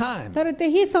same time, तर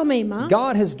त्यही समयमा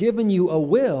God has given you a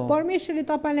will परमेश्वरले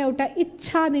तपाईलाई एउटा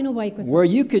इच्छा दिनु भएको छ where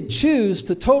you could choose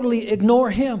to totally ignore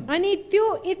Him. अनि त्यो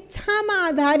इच्छामा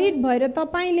आधारित भएर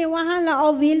तपाईले उहाँलाई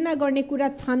अवहेलना गर्ने कुरा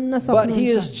छान्न But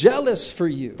He सक्नुहुन्छ is jealous for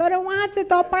you. तर उहाँ चाहिँ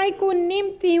तपाईको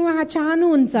निम्ति उहाँ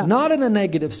चाहनुहुन्छ Not in a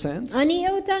negative sense. अनि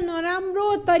एउटा नराम्रो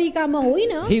तरिकामा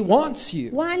होइन He wants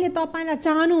you. उहाँले तपाईलाई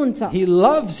चाहनुहुन्छ He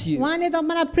loves you. उहाँले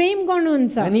तपाईलाई प्रेम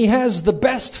गर्नुहुन्छ And He has the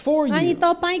best for अनि you.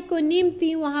 तपाईको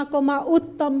निम्ति उहाँकोमा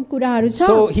उत्तम कुराहरू छ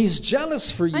So He's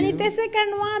jealous for अनि you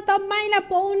त्यसैकारण उहाँ तपाईलाई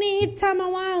पाउने इच्छामा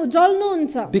उहाँ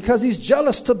जल्नुहुन्छ because He's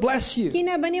jealous to bless you.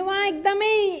 किनभने उहाँ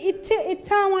एकदमै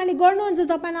इच्छा उहाँले गर्नुहुन्छ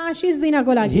तपाईलाई आशीष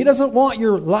दिनको लागि He doesn't want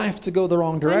your life to go the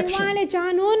wrong अनि direction. उहाँले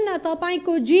चाहनुहुन्न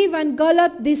तपाईको जीवन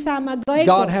गलत दिशामा गएको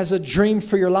God has a dream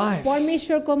for your life.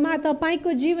 परमेश्वरकोमा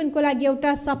तपाईको जीवनको लागि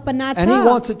एउटा सपना And He छ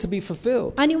wants it to be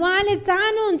fulfilled. अनि उहाँले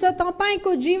चाहनुहुन्छ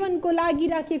तपाईको जीवनको लागि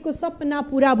राखेको सपना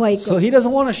पूरा भएको So He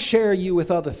doesn't want to share you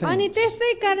with other अनि things.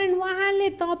 त्यसैकारण उहाँले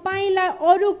तपाईलाई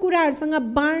अरू कुराहरुसँग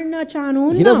बाँड्न He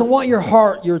चाहनुहुन्न doesn't want your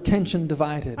heart, your attention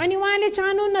divided. अनि उहाँले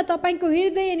चाहनुहुन्न तपाईको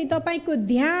हृदय अनि तपाईको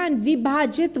ध्यान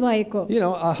विभाजित भएको You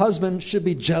know, a husband should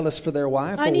be jealous for their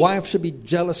wife. A अनि- wife should be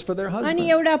jealous for their अनि husband.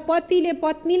 एउटा पतिले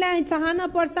पत्नीलाई चाहन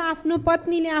पर्छ आफ्नो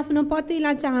पत्नीले आफ्नो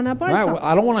पतिलाई चाहन Right? पर्छ Well,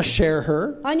 I don't want to share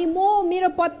her. अनि म मेरो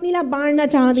पत्नीलाई बाँड्न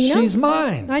चाहदिन She's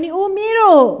mine. अनि ओ मेरो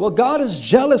हो Well, God is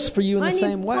jealous for you in the अनि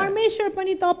same way. परमेश्वर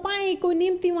पनि तपाईको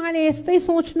निम्ति उहाँले यस्तै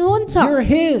सोच्नुहुन्छ You're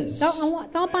His.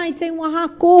 तपाई चाहिँ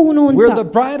उहाँको We're the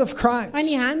हुनुहुन्छ bride of अनि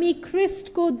Christ. हामी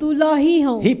ख्रिस्टको दुलही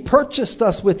हौ He purchased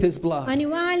us with His blood. अनि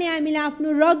उहाँले हामीलाई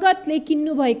आफ्नो रगतले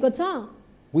किन्नु भएको छ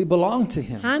We belong to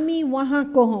Him. हामी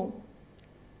उहाँको हौ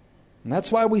And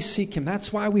that's why we seek Him.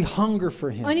 That's why we hunger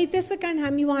for Him. अनि त्यसै कारण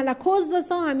हामी उहाँलाई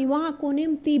खोज्दछौँ, हामी उहाँको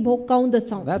निम्ति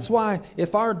भोकाउँदछौँ. That's why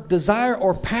if our desire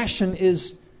or passion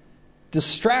is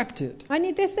distracted,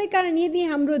 अनि त्यसै कारण यदि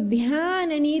हाम्रो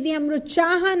ध्यान अनि यदि हाम्रो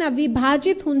चाहना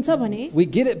विभाजित हुन्छ भने we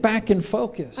get it back in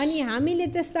focus. अनि हामीले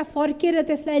त्यसलाई फर्केर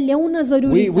त्यसलाई ल्याउन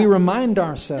जरुरी We छ. remind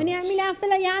ourselves. अनि हामीले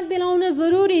आफैलाई याद दिलाउन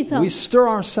जरुरी छ. We stir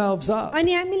ourselves up.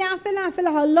 अनि हामीले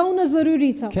आफैलाई हल्लाउन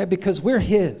जरुरी छ. Okay, because we're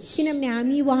His. किनभने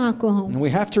हामी उहाँको हौं. And we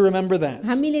have to remember that.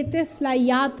 हामीले त्यसलाई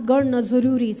याद गर्न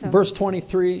जरुरी छ. Verse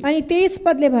 23, अनि 23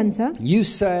 पदले भन्छ, you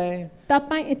say,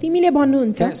 तिमीले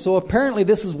भन्नुहुन्छ. okay, so apparently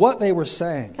this is what they were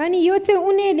saying. अनि यो चाहिँ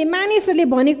उनीहरूले मानिसहरूले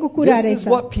भनेको कुरा This is रहेछ.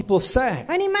 what people say.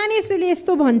 अनि मानिसहरूले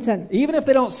यस्तो भन्छन्. Even if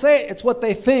they don't say it, it's what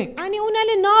they think. अनि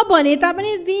उनीहरूले नभने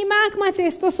तापनि दिमागमा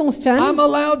चाहिँ यस्तो सोच्छन्. I'm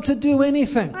allowed to do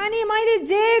anything. अनि मैले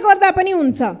जे गर्दा पनि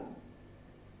हुन्छ.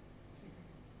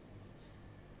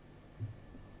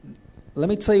 Let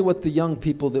me tell you what the young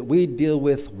people that we deal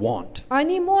with want.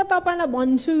 अनि म तपाईलाई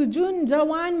भन्छु जुन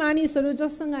जवान मानिसहरू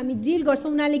जससँग हामी डिल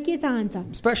गर्छौं उनीहरूले के चाहन्छ.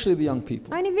 Especially the young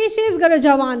people. अनि विशेष गरेर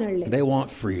जवानहरूले They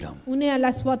want freedom.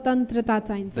 उनीहरूलाई स्वतन्त्रता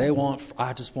चाहिन्छ. They want,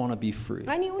 I just want to be free.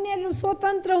 अनि उनीहरू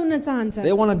स्वतन्त्र हुन चाहन्छ.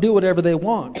 They want to do whatever they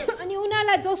want. अनि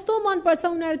उनीहरूलाई जस्तो मन पर्छ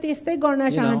उनीहरू त्यस्तै गर्न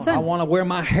You know, I चाहन्छन्. want to wear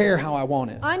my hair how I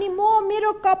want it. अनि म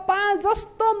मेरो कपाल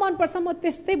जस्तो मन पर्छ म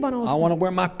त्यस्तै I बनाउँछु. want to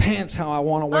wear my pants how I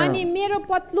want to wear अनि them. मेरो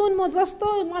पतलुन म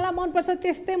जस्तो मलाई मन पर्छ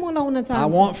त्यस्तै म लाउन I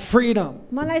चाहन्छु. want freedom.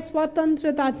 मलाई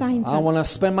स्वतन्त्रता चाहिन्छ. I want to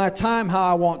spend my time how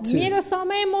I want to. मेरो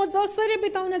समय म जसरी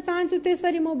बिताउन चाहन्छु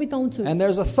त्यसरी म बिताउँछु. And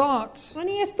there's a thought.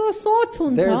 अनि यस्तो सोच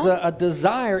हुन्छ. There's a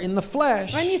desire in the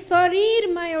flesh. अनि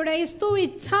शरीरमा एउटा यस्तो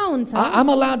इच्छा हुन्छ. I'm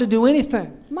allowed to do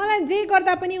anything. मलाई जे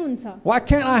गर्दा पनि हुन्छ. Why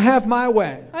can't I have my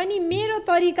way? अनि मेरो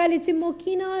तरिकाले चाहिँ म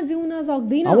किन जिउन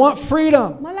सक्दिन. I want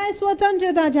freedom. मलाई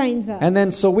स्वतन्त्रता चाहिन्छ. And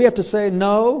then so we have to say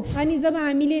no अनि जब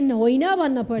हामीले होइन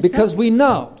भन्न पर्छ. because we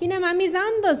know किनभने हामी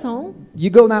जान्दछौँ. you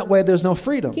go that way, there's no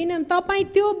freedom. किनभने तपाईँ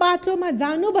त्यो बाटोमा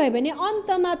जानुभयो भने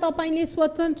अन्तमा तपाईले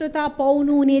स्वतन्त्रता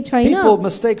पाउनु हुने छैन. People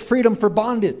mistake freedom for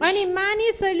bondage अनि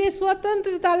मानिसहरूले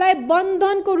स्वतन्त्रतालाई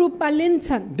बन्धनको रूपमा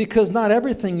लिन्छन्. because not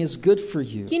everything is good for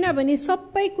you. किनभने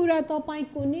सबै कुरा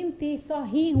तपाईको निम्ति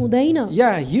सही हुँदैन.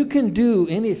 Yeah, you can do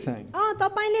anything,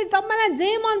 तपाईलाई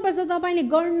जे मन पर्छ तपाईले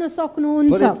गर्न but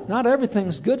सक्नुहुन्छ. not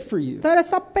everything's good for you. तर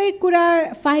सबै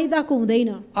कुरा फाइदाको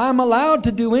हुँदैन. I'm allowed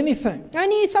to do anything,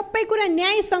 अनि सबै कुरा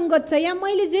न्याय संगत छ या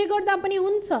मैले जे गर्दा पनि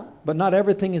हुन्छ. but not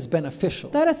everything is beneficial.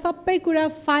 तर सबै कुरा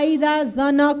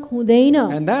फाइदाजनक हुँदैन.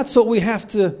 And that's what we have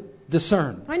to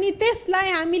discern. अनि त्यसलाई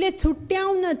हामीले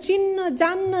छुट्याउन चिन्न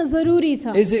जान्न जरुरी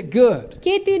छ. Is it good?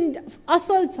 के त्यो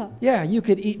असल छ. Yeah, you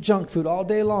could eat junk food all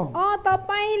day long.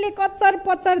 तपाईले कच्चर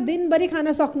पच्चर दिनभरि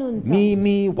खान सक्नुहुन्छ.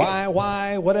 Me,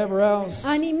 why, whatever else.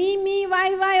 अनि मिमी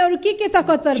वाइ अरु के छ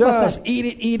कच्चर पच्चर. Just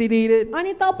eat it.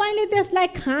 अनि तपाईले त्यसलाई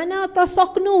खान त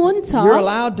सक्नुहुन्छ. You're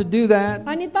allowed to do that,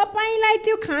 अनि तपाईलाई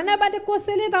त्यो खानाबाट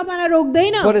कसैले तपाईलाई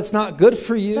रोक्दैन. but it's not good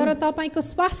for you. तर तपाईको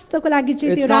स्वास्थ्यको लागि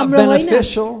चाहिँ It's त्यो not राम्रो होइन.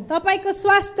 beneficial. तपाईको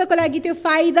स्वास्थ्यको लागि त्यो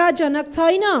फाइदाजनक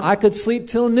छैन. I could sleep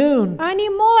till noon, अनि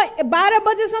म 12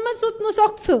 बजेसम्म सुत्नु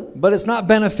सक्छु. but it's not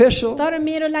beneficial. तर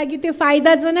मेरो लागि त्यो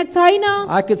फाइदाजनक छैन.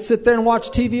 I could sit there and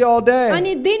watch TV all day,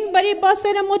 अनि दिनभरि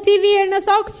बसेर म टिभी हेर्न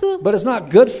सक्छु. but it's not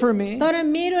good for me. तर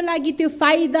मेरो लागि त्यो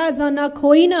फाइदाजनक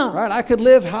होइन. Right? I could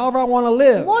live however I want to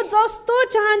live, म जस्तो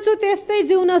चाहन्छु त्यस्तै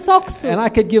जिउन सक्छु. and I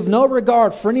could give no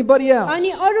regard for anybody else,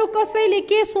 अनि अरु कसैले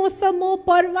के सोच्छ म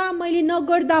परवाह मैले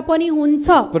नगर्दा पनि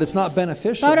हुन्छ. but it's not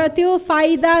beneficial. तर त्यो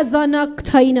फाइदाजनक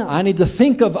छैन. I need to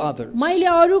think of others. मैले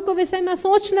अरूको विषयमा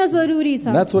सोच्न जरुरी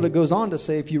छ. That's what it goes on to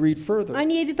say if you read further.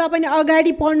 अनि यदि तपाईले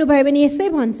अगाडि पढ्नु भयो भने यसै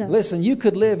भन्छ. Listen, you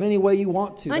could live any way you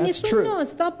want to. अनि That's true.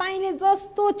 सुन्नुहोस् तपाईले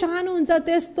जस्तो चाहनुहुन्छ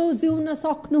त्यस्तो जिउन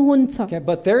सक्नुहुन्छ. Okay,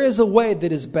 but there is a way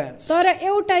that is best. तर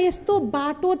एउटा यस्तो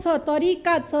बाटो छ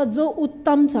तरिका छ जो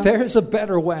उत्तम छ. There is a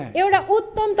better way. एउटा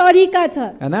उत्तम तरिका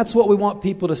छ. And that's what we want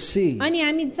people to see. अनि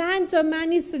हामी चाहन्छौँ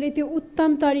मानिसहरूले त्यो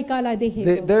उत्तम तरिकालाई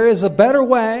देखेको. There is a better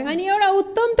way. अनि एउटा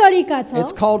उत्तम तरिका छ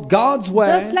It's called God's way.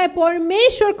 जसलाई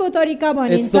परमेश्वरको तरिका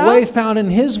It's भनिन्छ. the way found in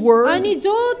His Word. अनि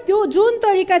त्यो जुन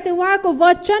तरिका चाहिँ उहाँको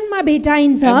वचनमा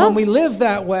भेटाइन्छ. And when we live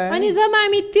that अनि way, जब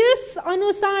हामी त्यस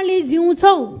अनुसारले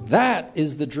जिउँछौँ that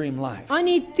is the dream life.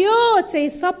 अनि त्यो चाहिँ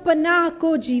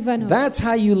सपनाको जीवन हो. That's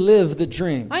how you live the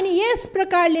dream. अनि यस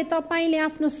प्रकारले तपाईले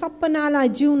आफ्नो सपनालाई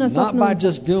जिउन Not by सक्नुहुन्छ.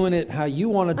 just doing it how you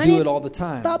want to do it all the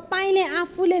time. तपाईले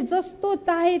आफूले जस्तो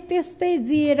चाहे त्यस्तै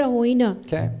जिएर होइन.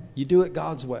 Okay? You do it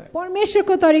God's way.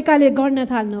 परमेश्वरको तरिकाले गर्न And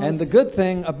the थाल्नुहोस्. good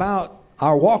thing about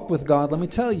our walk with God, let me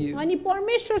tell you, अनि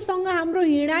परमेश्वरसँग हाम्रो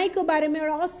हिँडाइको बारेमा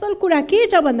एउटा असल कुरा के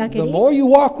छ the भन्दाखेरि more you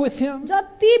walk with Him,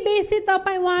 जति बेसी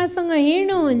तपाई उहाँसँग the more you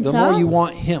हिँड्नुहुन्छ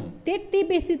want Him. त्यति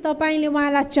बेसी तपाईले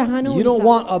उहाँलाई You चाहनुहुन्छ don't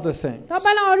want other things.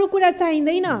 तपाईलाई अरू कुरा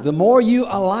चाहिँदैन The more you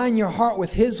align your heart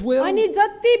with His will, अनि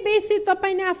जति बेसी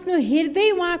तपाईले आफ्नो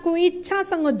हृदय उहाँको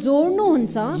इच्छासँग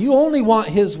जोड्नुहुन्छ you only want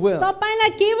His will. तपाईलाई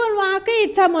केवल उहाँकै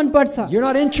इच्छा मन पर्छ You're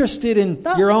not interested in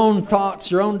your own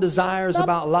thoughts, your own desires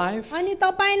about life. अनि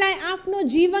तपाईलाई आफ्नो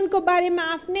जीवनको बारेमा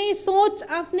आफ्नै सोच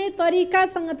आफ्नै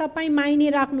तरिकासँग तपाई माइने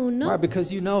राख्नुहुन्न Why?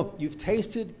 Because you know, you've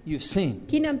tasted, you've seen.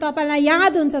 किन तपाईलाई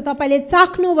याद हुन्छ तपाईले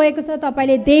चाख्नु भएको छ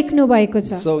तपाईले देख्नु भएको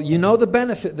छ So you know the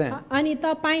benefit then. अनि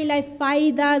तपाईलाई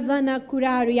फाइदाजनक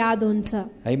कुराहरू याद हुन्छ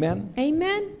Amen.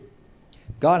 Amen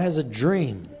God has a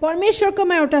dream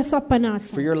परमेश्वरकोमा एउटा सपना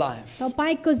छ for your life.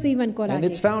 तपाईको जीवनको And लागि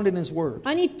it's found in His Word.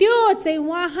 अनि त्यो चाहिँ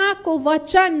उहाँको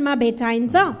वचनमा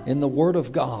भेटाइन्छ In the Word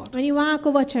of God. अनि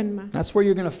उहाँको वचनमा That's where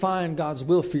you're going to find God's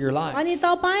will for your life. अनि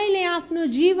तपाईले आफ्नो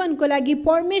जीवनको लागि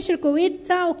परमेश्वरको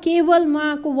इच्छा केवल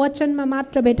उहाँको वचनमा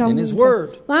मात्र In His भेटाउनुहुन्छ Word.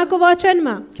 उहाँको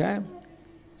वचनमा Okay?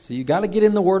 So you got to get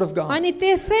in the Word of God. अनि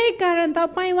त्यसै कारण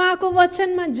तपाई उहाँको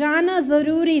वचनमा जान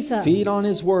जरुरी छ Feed on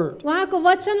His Word. उहाँको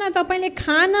वचनलाई तपाईले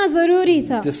खान जरुरी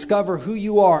छ Discover who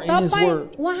you are in His तपाई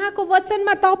Word. उहाँको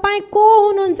वचनमा तपाई को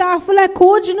हुनुहुन्छ आफूलाई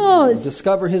खोज्नुहोस्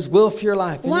Discover His will for your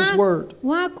life in His Word.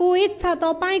 उहाँको इच्छा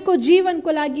तपाईको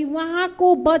जीवनको लागि उहाँको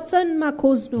वचनमा He'll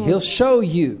खोज्नुहोस् show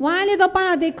you. उहाँले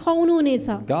तपाईलाई देखाउनु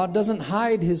हुनेछ God doesn't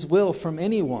hide His will from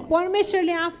anyone.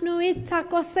 परमेश्वरले आफ्नो इच्छा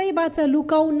कसैबाट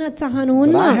लुकाउन But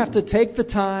चाहनुहुन्न I have to take the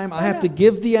time, I have to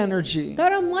give the energy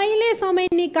तर मैले समय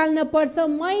निकाल्न पर्छ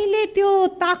मैले त्यो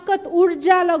ताकत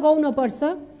ऊर्जा लगाउन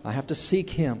पर्छ I have to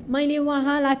seek Him. मैले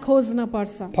उहाँलाई खोज्न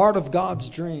पर्छ Part of God's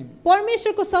dream.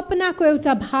 परमेश्वरको सपनाको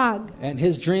एउटा भाग And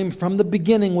His dream from the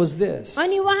beginning was this.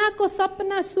 अनि उहाँको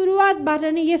सपना सुरुवातबाट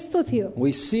नै यस्तो थियो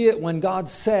We see it when God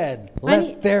said,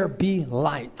 "Let there be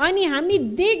light." अनि हामी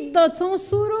देख्दछौँ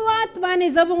सुरुवातमा नै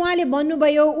जब उहाँले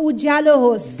भन्नुभयो उज्यालो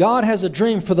होस् God has a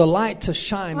dream for the light to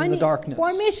shine in अनि the darkness.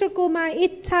 परमेश्वरकोमा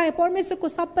इच्छा परमेश्वरको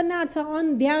सपना छ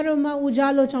अन्ध्यारोमा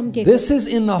उज्यालो चम्केको This is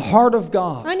in the heart of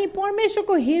God. अनि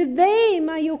परमेश्वरको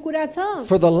हृदयमा यो कुरा छ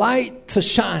For the light to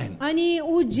shine. अनि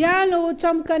उज्यालो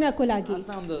चम्कनको लागि I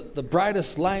found the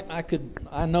brightest light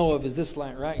I know of is this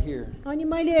light right here. अनि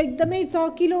मैले एकदमै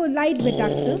चकिलो लाइट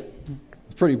भेटाएको छु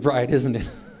It's pretty bright, isn't it?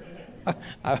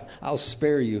 I'll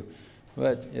spare you.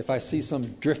 But if I see some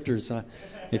drifters,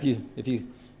 if you,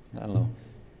 I don't know.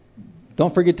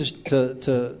 Don't forget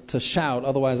to shout,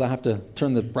 otherwise I have to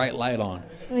turn the bright light on.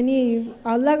 अनि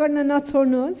हल्ला गर्न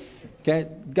नछोड्नुहोस् Okay,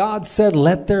 God said,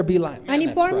 "Let there be light." Man, अनि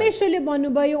that's bright. परमेश्वरले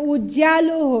भन्नुभयो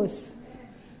उज्यालो होस्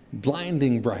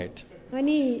Blinding bright.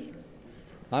 अनि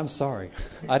I'm sorry.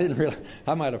 I didn't realize.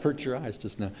 I might have hurt your eyes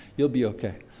just now. You'll be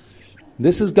okay.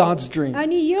 This is God's dream.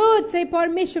 अनि यो चाहिँ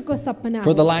परमेश्वरको सपना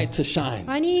For हो the light to shine.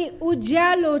 अनि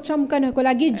उज्यालो चम्कनको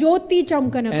लागि ज्योति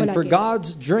चम्कनको And for लागि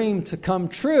God's dream to come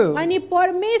true, अनि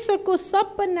परमेश्वरको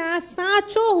सपना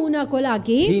साँचो हुनको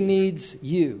लागि He needs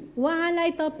you.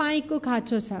 उहाँलाई तपाईको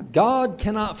खाँचो छ God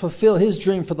cannot fulfill His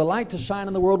dream for the light to shine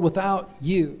in the world without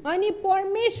you. अनि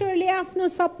परमेश्वरले आफ्नो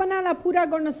सपनालाई पूरा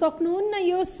गर्न सक्नुहुन्न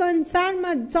यो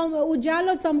संसारमा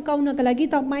उज्यालो चम्काउनको लागि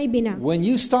तपाई बिना When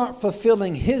you start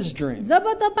fulfilling His dream, जब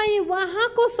तपाई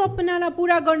उहाँको सपनालाई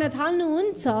पूरा गर्न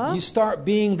थाल्नुहुन्छ you start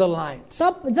being the light.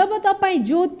 जब तपाई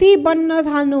ज्योति बन्न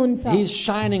थाल्नुहुन्छ He's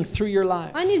shining through your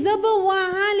life. अनि जब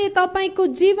उहाँले तपाईको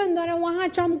जीवनद्वारा उहाँ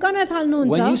चम्कन When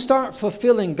थाल्नुहुन्छ you start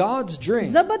fulfilling God's dream,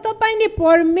 जब तपाईले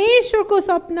परमेश्वरको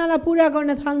सपनालाई पूरा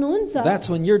गर्न थाल्नुहुन्छ that's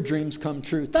when your dreams come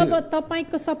true तब too.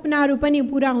 तपाईको सपनाहरू पनि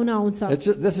पूरा हुन आउँछ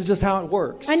This is just how it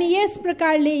works. अनि यस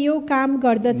प्रकारले यो काम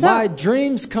गर्दछ My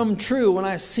dreams come true when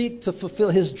I seek to fulfill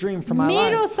His dream for my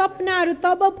मेरो life. सपनाहरू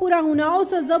तब पूरा हुन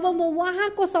आउँछ जब म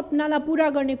उहाँको सपनालाई पूरा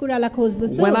गर्ने कुरालाई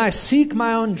खोज्दछु When I seek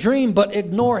my own dream but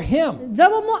ignore Him,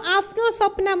 जब म आफ्नो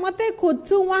सपना मात्रै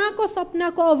खोज्छु उहाँको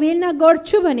सपनाको अवहेलना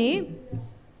गर्छु भने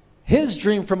His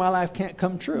dream for my life can't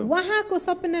come true. उहाँको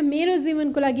सपना मेरो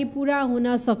जीवनको लागि पूरा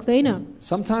हुन सक्दैन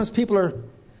Sometimes people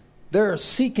they're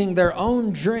seeking their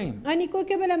own dream. अनि कोही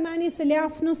कोही बेला मानिसहरूले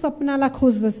आफ्नो सपनालाई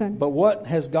खोज्दछन् But what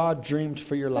has God dreamed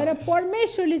for your तर life?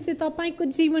 परमेश्वरले चाहिँ तपाईको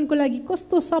जीवनको लागि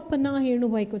कस्तो सपना हेर्नु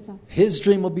भएको छ His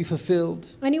dream will be fulfilled.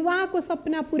 अनि उहाँको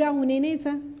सपना पूरा हुने नै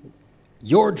छ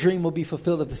Your dream will be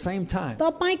fulfilled at the same time.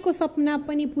 तपाईको सपना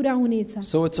पनि पूरा हुनेछ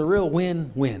So it's a real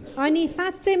win-win. अनि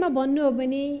साँच्चैमा भन्नु हो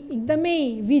भने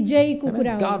एकदमै विजयको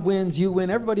कुरा हो God wins, you win,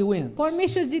 everybody wins.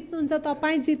 परमेश्वर जित्नुहुन्छ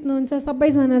तपाईँ जित्नुहुन्छ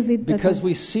सबैजना जित्दछ Because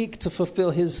we seek to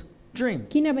fulfill His dream.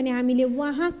 किनभने हामीले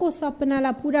उहाँको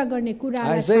सपनालाई पूरा गर्ने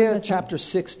कुरालाई Isaiah ठान्दछौँ। chapter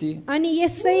 60. अनि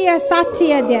यसैया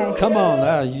 60 अध्याय Come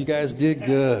on, you guys did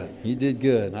good. You did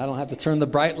good. I don't have to turn the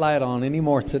bright light on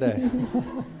anymore today.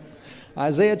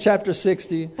 Isaiah chapter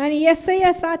 60. अनि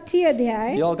यशाया 60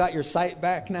 अध्याय You all got your sight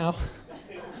back now?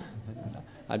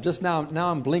 I'm just now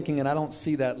I'm blinking and I don't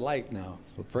see that light now.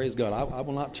 So praise God. I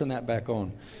will not turn that back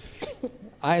on.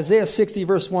 Isaiah 60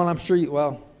 verse 1. I'm sure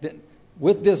you,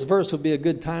 with this verse would be a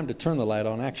good time to turn the light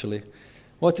on actually.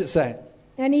 What's it say?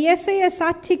 अनि यशाया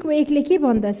 60 को 1 ले के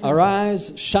भन्दछ?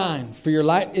 Arise, shine, for your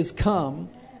light is come,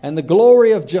 and the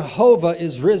glory of Jehovah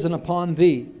is risen upon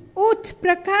thee. उठ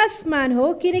प्रकाशमान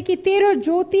हो किनकि तेरो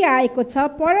ज्योति आएको छ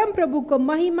परम प्रभुको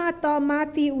महिमा त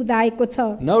माथि उदाएको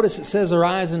छ. Notice it says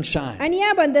arise and shine. अनि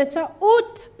यहाँ भन्दछ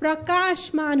उठ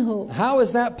प्रकाशमान हो. How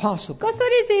is that possible?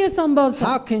 कसरी चाहिँ यो सम्भव छ?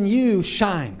 How can you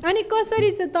shine? अनि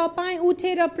कसरी चाहिँ तपाईं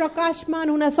उठेर प्रकाशमान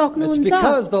हुन It's सक्नुहुन्छ?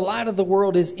 because the light of the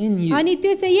world is in you. अनि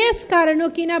त्यो चाहिँ यस कारण हो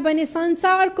किनभने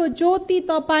संसारको ज्योति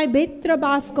तपाईं भित्र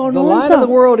बास The light of the गर्नुहुन्छ.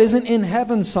 world isn't in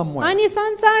heaven somewhere. अनि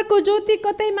संसारको ज्योति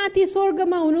कतै माथि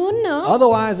स्वर्गमा हुनुहुन्न.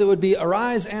 Otherwise it would be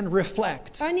arise and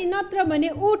reflect. अनि नत्र भने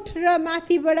उठ र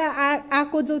माथिबाट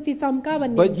आको ज्योति चम्का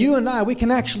भन्ने. But you and I, we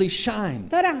can actually shine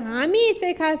तर हामी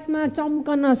चाहिँ खासमा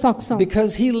चम्कन सक्छौं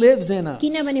because He lives in us.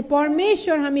 किनभने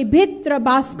परमेश्वर हामी भित्र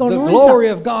बास The गर्नुहुन्छ. glory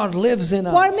of God lives in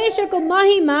us. परमेश्वरको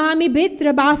महिमा हामी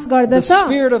भित्र बास The गर्दछ.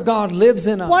 Spirit of God lives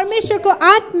in us. परमेश्वरको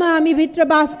आत्मा हामी भित्र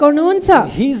बास गर्नुहुन्छ.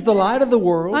 He's the light of the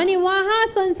world. अनि उहाँ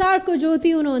संसारको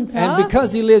ज्योति हुनुहुन्छ. And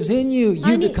because He lives in you, you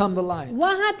अनि become the light.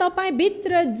 उहाँ तपाईं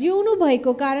भित्र जिउनु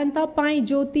भएको कारण तपाईं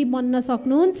ज्योति बन्न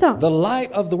सक्नुहुन्छ. The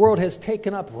light of the world has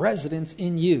taken up residence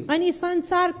in you. अनि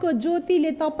संसारको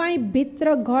ज्योतिले तपाईं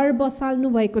भित्र घर बसाल्नु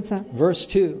भएको छ. Verse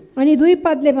 2. अनि 2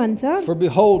 पदले भन्छ For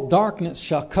behold, darkness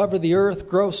shall cover the earth,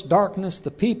 gross darkness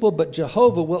the people, but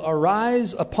Jehovah will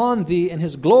arise upon thee, and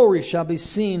His glory shall be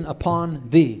seen upon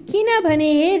thee.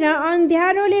 किनभने हेर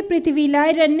अन्ध्यारोले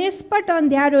पृथ्वीलाई र निष्पट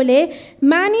अन्ध्यारोले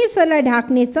मानिसहरूलाई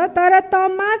ढाक्नेछ तर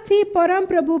तमाथि परम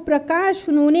प्रभु प्रकाश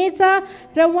हुनुहुनेछ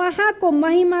र उहाँको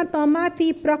महिमा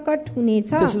तमाथि प्रकट हुनेछ.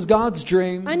 This is God's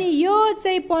dream अनि यो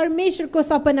चाहिँ परमेश्वरको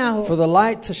सपना हो. for the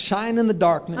light to shine in the अनि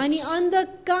darkness.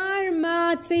 अन्धकारमा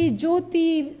चाहिँ ज्योति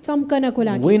चम्कनको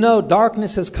लागि. We know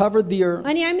darkness has covered the earth.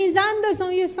 अनि हामी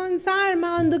जान्दछौँ यो संसारमा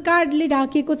अन्धकारले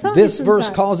ढाकेको छ. This verse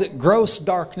calls it gross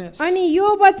darkness. अनि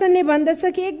यो वचनले भन्दछ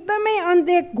कि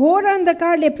एकदमै घोर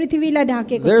अन्धकारले पृथ्वीलाई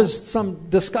ढाकेको छ. There's some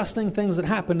disgusting things that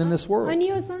happen in this world. अनि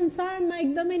यो संसारमा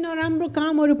एकदमै नराम्रो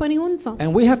कामहरू पनि हुन्छ.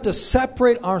 And we have to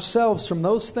separate ourselves from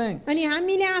those things. अनि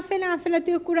हामीले आफैलाई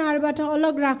त्यो कुराहरूबाट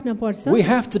अलग राख्न पर्छ. We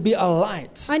have to be a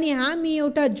light. अनि हामी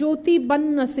एउटा ज्योति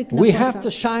बन्न सिक्न We have पर्छ.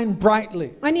 to shine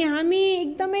brightly. अनि हामी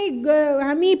एकदमै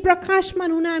हामी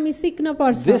प्रकाशमान हुन हामी सिक्न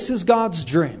पर्छ. This is God's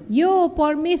dream. यो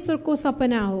परमेश्वरको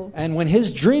सपना हो. And when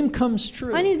His dream comes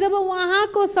true, अनि जब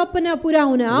उहाँको सपना पूरा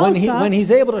हुन आउँछ, when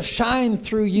He's able to shine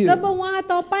through you, जब उहाँ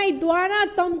तपाईद्वारा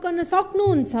चम्कन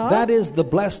सक्नुहुन्छ, that is the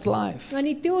blessed life.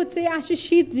 अनि त्यो चाहिँ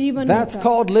आशीषित जीवन That's हुन्छ.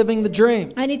 called living the dream.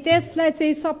 अनि त्यसलाई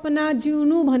चाहिँ सपना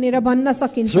जिउनु भनेर भन्न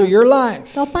सकिन्छ. Through your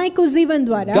life, तपाईको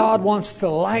जीवनद्वारा God wants to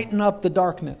lighten up the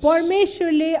darkness.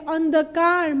 परमेश्वरले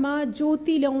अन्धकारमा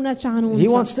ज्योति ल्याउन He चाहनुहुन्छ.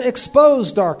 wants to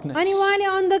expose darkness. अनि उहाँले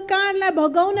अन्धकारलाई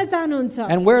भगाउन चाहनुहुन्छ.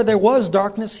 And where there was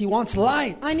darkness, He wants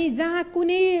light. अनि जहाँ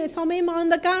कुनै समयमा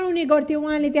अन्धकार हुने गर्थ्यो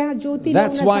उहाँले त्यहाँ ज्योति ल्याउन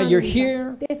That's why you're चाहनुहुन्छ.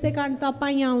 here. त्यसै कारण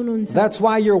तपाईँ यहाँ हुनुहुन्छ. That's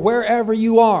why you're wherever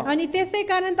you are. अनि त्यसै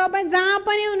कारण तपाईँ जहाँ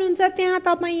पनि हुनुहुन्छ त्यहाँ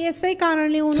तपाईँ यसै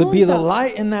कारणले To be the हुनुहुन्छ.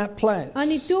 light in that place.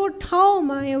 अनि त्यो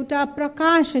ठाउँमा एउटा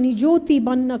प्रकाश अनि ज्योति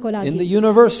बन्नको In the लागि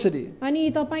university.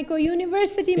 अनि तपाईँको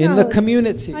युनिभर्सिटीमा In the होस्,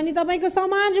 community. अनि तपाईँको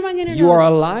समाजमा किन You are a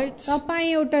नहोस्, light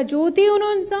तपाईँ एउटा ज्योति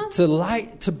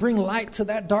हुनुहुन्छ to bring light to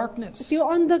that darkness. त्यो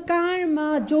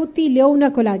अन्धकारमा ज्योति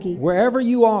ल्याउनको लागि. Wherever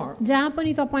you are, जहाँ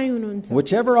पनि तपाईँ हुनुहुन्छ,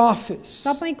 whichever office,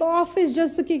 तपाईँको अफिस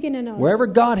जस्तो के किन नहोस्, wherever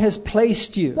God has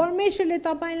placed you, परमेश्वरले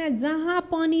तपाईँलाई जहाँ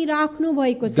पनि राख्नु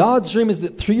भएको छ. God's dream is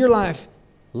that through your life,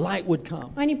 light would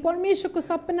come. अनि परमेश्वरको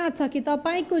सपना छ कि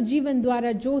तपाईँको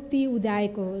जीवनद्वारा ज्योति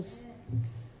उदाएको होस्.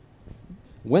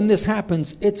 When this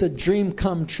happens, it's a dream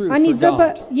come true अनि for जब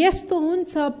God. यस्तो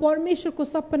हुन्छ परमेश्वरको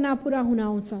सपना पूरा हुन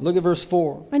आउँछ. Look at verse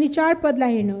 4. अनि 4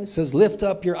 पदलाई It हेर्नुहोस्. says, lift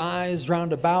up your eyes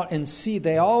round about and see.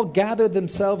 They all gather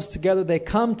themselves together. They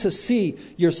come to see.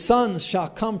 Your sons shall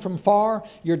come from far.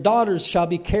 Your daughters shall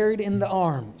be carried in the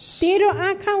arms. तेरो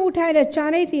आँखा उठाएर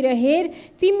चारैतिर हेर,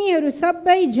 तिमीहरू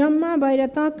सबै जम्मा भएर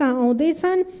त कहाँ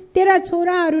आउँदैछन्. तेरा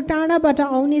छोराहरू टाढाबाट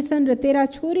आउनेछन् र तेरा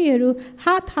छोरीहरू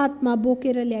हात हातमा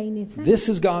बोकेर ल्याइनेछन्. This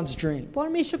is God's dream.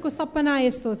 परमेश्वरको सपना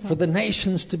यस्तो छ. For the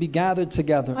nations to be gathered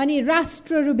together. अनि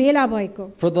राष्ट्रहरू भेला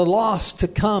भएको, For the lost to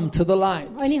come to the light.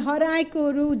 अनि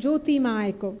हराएकोहरू ज्योतिमा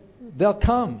आएको. they'll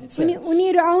come, it अनि says.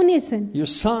 उनीहरू आउनेछन् Your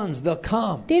sons, they'll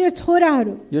come. तेरो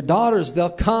छोराहरू Your daughters, they'll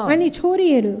come. अनि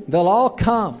छोरीहरू They'll all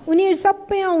come. उनीहरू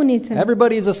सबै आउनेछन्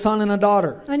Everybody is a son and a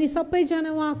daughter. अनि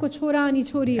सबैजना उहाँको छोरा अनि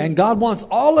छोरीहरू And God wants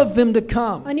all of them to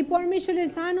come. अनि परमेश्वरले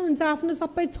चाहनुहुन्छ आफ्नो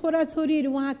सबै छोरा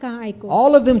छोरीहरू उहाँ कहाँ आएको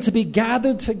All of them to be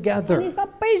gathered अनि together.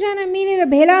 सबैजना मिलेर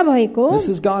भेला भएको This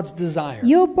is God's desire.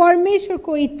 यो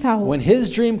परमेश्वरको इच्छा हो When His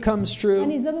dream comes अनि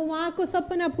true, जब उहाँको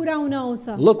सपना पूरा हुन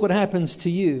आउँछ look what happens to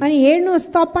you. अनि हेर्नुहोस्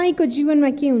तपाईको जीवनमा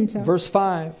के हुन्छ Verse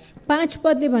 5 5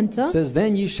 पदले भन्छ says,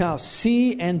 Then you shall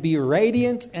see and be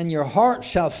radiant, and your heart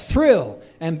shall thrill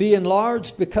and be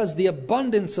enlarged, because the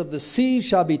abundance of the sea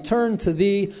shall be turned to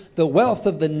thee, the wealth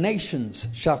of the nations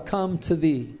shall come to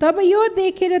thee. तब यो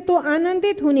देखेर तँ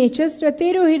आनन्दित हुनेछस् र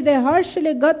तेरो हृदय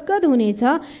हर्षले गदगद हुनेछ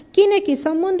किनकि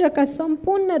समुद्रका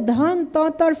सम्पूर्ण धन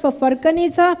तँतर्फ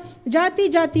फर्कनेछ जाति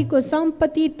जातिको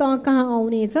सम्पत्ति तँ कहाँ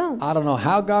आउनेछ I don't know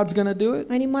how God's going to do it.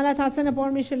 अनि मलाई थाहा छैन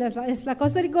परमेश्वरले यसलाई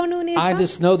कसरी I गर्नुहुनेछ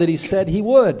just know that He said He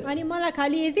would. अनि मलाई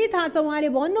खाली यति थाहा छ उहाँले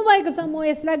भन्नुभएको छ म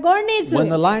यसलाई गर्नेछु When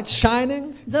the light's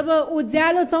shining, job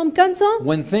Ujyaalo चम्कन्छ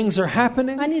when things are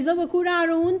happening, अनि जब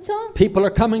कुराहरू हुन्छ people are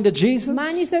coming to Jesus,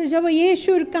 मानिसहरू जब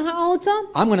येशू कहाँ आउँछ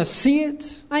I'm going to see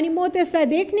it. अनि म त्यसलाई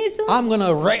देख्नेछु I'm going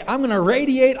to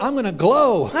radiate. I'm going to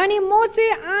glow. अनि म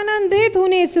चाहिँ आनन्दित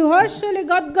हुनेछु हर्षले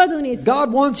गदगद हुनेछु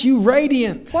God wants you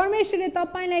radiant. परमेश्वरले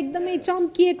तपाईलाई एकदमै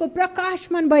चम्किएको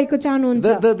प्रकाशमान भएको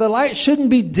चाहनुहुन्छ The light shouldn't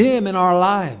be dim in our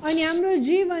lives. अनि हाम्रो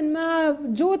जीवनमा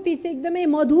ज्योति चाहिँ एकदमै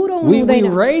मधुरो We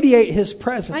हुँदैन radiate His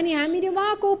presence. अनि हामीले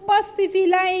उहाँको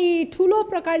उपस्थितिलाई ठुलो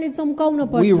प्रकारले चम्काउन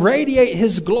We पर्छ radiate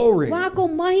His glory. उहाँको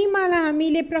महिमालाई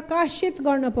हामीले प्रकाशित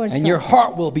गर्न पर्छ And your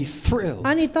heart will be thrilled.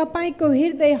 अनि तपाईको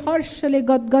हृदय हर्षले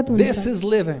गदगद This हुन्छ is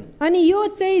living. अनि यो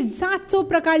चाहिँ साँचो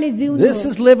प्रकारले जिउनु This हो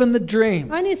is living the dream.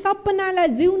 अनि सपनालाई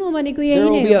जिउनु भनेको There यही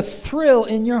will नै be a हो thrill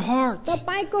in your heart.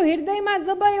 तपाईको हृदयमा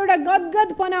जब एउटा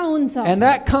गदगदपना हुन्छ And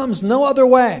that comes no other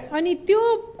way. अनि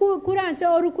त्यो कुरा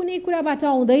चाहिँ अरू कुनै कुराबाट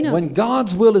आउँदैन When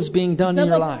God's will is being done in job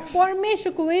your life.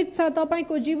 परमेश्वरको इच्छा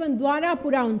तपाईको जीवनद्वारा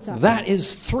पुरा हुन्छ That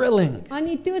is thrilling.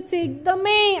 अनि त्यो चाहिँ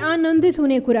एकदमै आनन्दित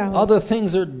हुने कुरा हो Other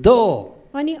things are dull.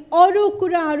 अनि अरू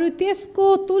कुराहरू त्यसको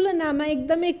तुलनामा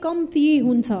एकदमै कम्ती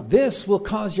हुन्छ This will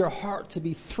cause your heart to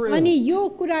be अनि thrilled. यो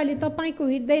कुराले तपाईको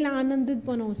हृदयलाई आनन्दित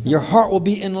बनाउँछ Your heart will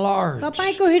be enlarged.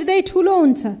 तपाईको हृदय ठुलो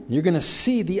हुन्छ You're going to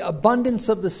see the abundance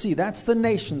of the sea. That's the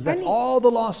nations. That's अनि- all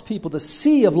the lost people. The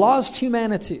sea of lost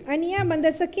humanity. अनि यहाँ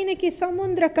भन्दछ किनकि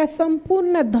समुद्रका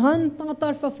सम्पूर्ण धन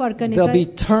तँतर्फ फर्कने They'll be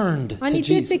turned to अनि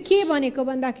त्यो चाहिँ के Jesus. भनेको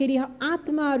भन्दाखेरि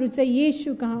आत्माहरू चाहिँ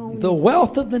येशू कहाँ The आउने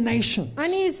wealth of the nations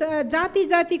अनि जाति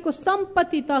जातिको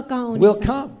सम्पत्ति त कहाँ will आउनेछ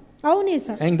come. आउनेछ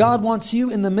And God wants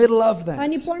you in the middle of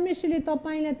अनि that. परमेश्वरले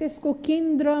तपाईलाई त्यसको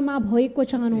केन्द्रमा भएको He'll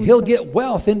चाहनुहुन्छ get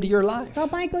wealth into your life.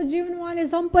 तपाईको जीवन उहाँले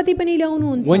सम्पत्ति पनि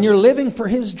ल्याउनुहुन्छ When you're living for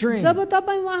His dream, जब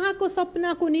तपाईँ उहाँको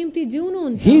सपनाको निम्ति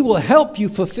जिउनुहुन्छ He will help you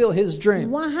fulfill His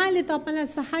dream. उहाँले तपाईलाई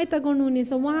सहायता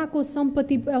गर्नुहुनेछ उहाँको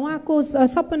सम्पत्ति उहाँको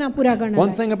सपना पूरा गर्न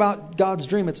One thing about God's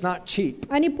dream, it's not cheap.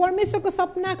 अनि परमेश्वरको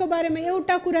सपनाको बारेमा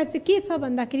एउटा कुरा चाहिँ के छ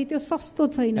भन्दाखेरि त्यो सस्तो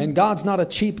छैन And God's not a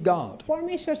cheap God.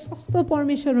 परमेश्वर सस्तो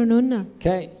परमेश्वर हुनुहुन्न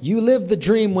Okay? You live the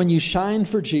dream when you shine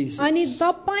for Jesus. अनि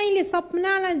तपाईले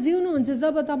सपनालाई जिउनुहुन्छ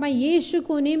जब तपाईँ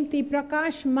येशूको निम्ति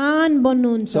प्रकाशमान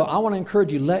बन्नुहुन्छ So I want to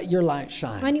encourage you, let your light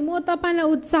shine. अनि म तपाईलाई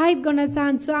उत्साहित गर्न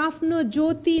चाहन्छु आफ्नो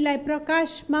ज्योतिलाई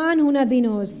प्रकाशमान हुन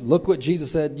दिनुहोस् Look what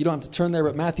Jesus said. You don't have to turn there,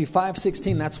 but Matthew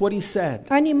 5:16, that's what He said.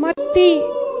 अनि मत्ती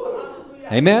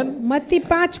Amen? मत्ती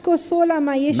 5 को 16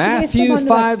 मा येशूले यस्तो Matthew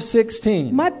भन्नुभएको छ।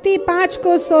 5:16. मत्ती 5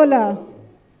 को 16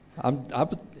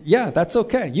 Yeah, that's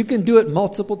okay. You can do it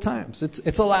multiple times.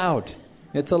 It's allowed.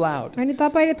 It's allowed. अनि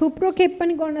तपाईले थुप्रो खेप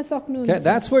पनि गर्न Okay, सक्नुहुन्छ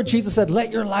that's where Jesus said,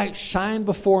 let your light shine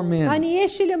before men. अनि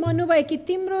येशूले भन्नुभयो कि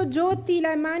तिम्रो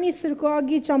ज्योतिलाई मानिसहरूको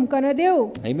अघि चम्कन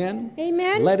देऊ Amen?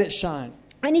 Amen Let it shine.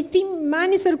 अनि तिम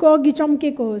मानिसहरूको अघि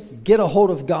चम्केको होस् Get a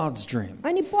hold of God's dream.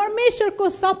 अनि परमेश्वरको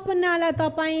सपनालाई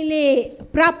तपाईले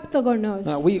प्राप्त गर्नुहोस्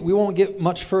Now, we won't get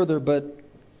much further, but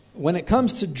when it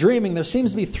comes to dreaming, there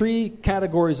seems to be three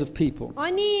categories of people.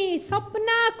 अनि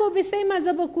सपनाको विषयमा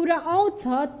जब कुरा आउँछ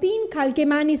तीन खालके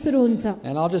मानिसहरू हुन्छ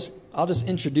And I'll just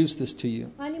introduce this to you.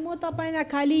 अनि म तपाईलाई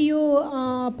खाली यो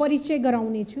परिचय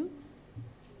गराउने छु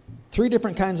Three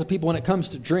different kinds of people when it comes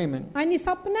to dreaming. अनि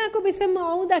सपनाको विषयमा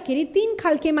आउँदाखेरि तीन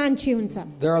खालके मान्छे हुन्छ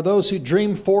There are those who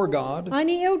dream for God,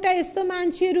 अनि एउटा यस्तो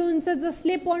मान्छेहरू हुन्छ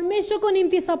जसले परमेश्वरको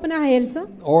निम्ति सपना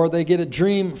हेर्छ or they get a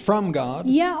dream from God,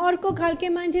 या अर्को खालके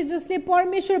मान्छे जसले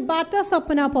परमेश्वरबाट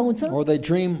सपना पाउँछ or they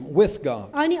dream with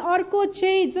God. अनि अर्को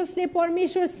चाहिँ जसले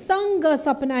परमेश्वरसँग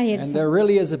सपना And हेर्छ there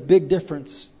really is a big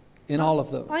difference in all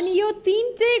of those. अनि यो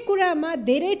तीनटै कुरामा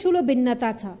धेरै ठुलो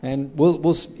भिन्नता छ And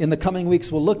we'll in the coming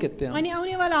weeks we'll look at them. अनि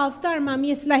आउनेवाला हप्ताहरुमा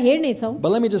हामी यसलाई हेर्ने छौं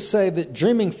But let me just say that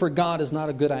dreaming for God is not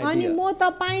a good अनि idea. म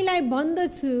तपाईलाई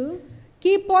भन्दछु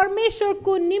कि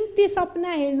परमेश्वरको निम्ति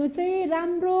सपना हेर्नु चाहिँ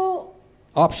राम्रो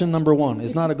Option number 1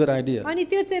 is not a good idea. अनि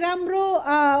त्यो चाहिँ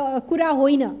राम्रो कुरा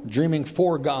होइन Dreaming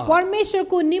for God.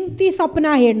 परमेश्वरको निम्ति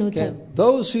सपना हेर्नु Okay. चाहिँ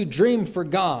Those who dream for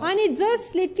God, अनि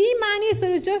जसले ती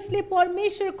मानिसहरू जसले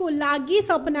परमेश्वरको लागि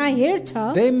सपना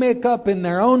हेर्छ they make up in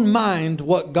their own mind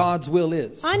what God's will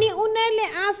is. अनि उनीहरूले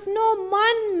आफ्नो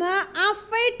मनमा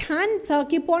आफै ठान्छ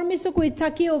कि परमेश्वरको इच्छा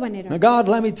के हो भनेर Now, God,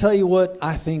 let me tell you what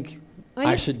I think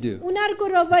I should do. उनीहरूको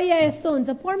रवैया यस्तो हुन्छ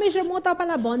परमेश्वर म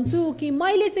तपाईलाई भन्छु कि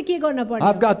मैले चाहिँ के गर्न पर्ने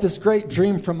I've got this great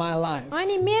dream for my life.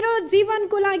 अनि मेरो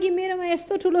जीवनको लागि मेरोमा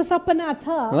यस्तो ठुलो सपना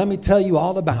छ Let me tell you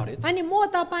all about it. अनि म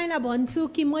तपाईलाई भन्छु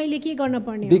कि मैले के गर्न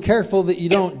पर्ने Be हो careful that you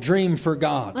don't dream for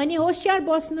God. अनि होशियार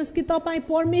बस्नुस् कि तपाई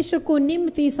परमेश्वरको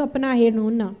निम्ति सपना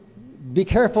हेर्नुहुन्न Be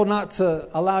careful not to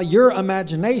allow your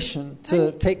imagination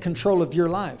to take control of your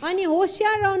life. अनि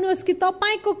होशियार रहनुहोस् कि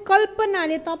तपाईको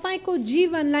कल्पनाले तपाईको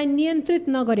जीवनलाई नियन्त्रित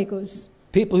नगरेको होस्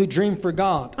People who dream for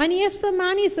God, अनि यस्तो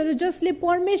मानिसहरू जसले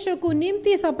परमेश्वरको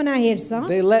निम्ति सपना हेर्छ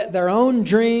they let their own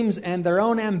dreams and their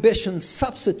own ambitions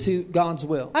substitute God's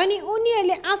will. अनि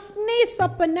उनीहरूले आफ्नै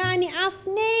सपना अनि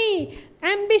आफ्नै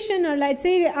एम्बिसनहरूलाई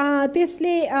चाहिँ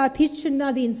त्यसले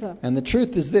थिच्न दिन्छ And the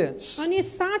truth is this, अनि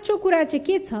साँचो कुरा चाहिँ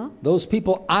के छ those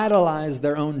people idolize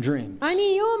their own dreams.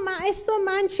 अनि यो यस्तो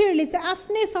मान्छेहरूले चाहिँ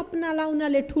आफ्नै सपनालाई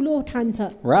उनीहरूले ठुलो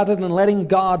ठान्छ Rather than letting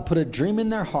God put a dream in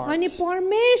their heart, अनि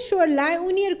परमेश्वरलाई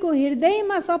उनीहरूको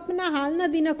हृदयमा सपना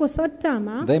हाल्न दिनको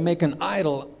सट्टामा they make an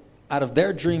idol out of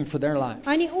their dream for their life.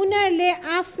 अनि उनीहरूले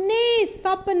आफ्नै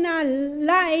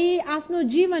सपनालाई आफ्नो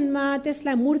जीवनमा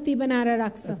त्यसलाई मूर्ति बनाएर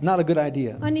राख्छ Not a good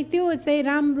idea. अनि त्यो चाहिँ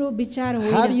राम्रो विचार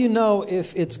How do होइन you know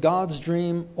if it's God's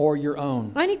dream or your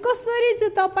own? अनि कसरी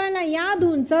चाहिँ तपाईलाई याद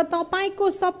हुन्छ तपाईको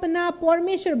सपना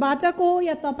परमेश्वरबाटको हो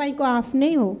या तपाईको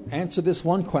आफ्नै हो Answer this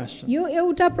one question. यो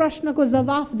एउटा प्रश्नको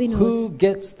जवाफ दिनुहोस् Who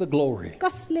gets the glory?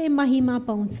 कसले महिमा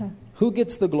पाउँछ Who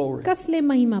gets the glory? कसले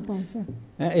महिमा पाउँछ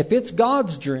If it's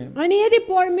God's dream, अनि यदि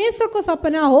परमेश्वरको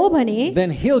सपना हो भने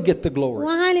then He'll get the glory.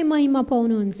 उहाँले महिमा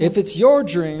पाउनुहुन्छ If it's your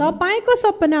dream, तपाईको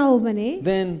सपना हो भने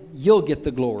then you'll get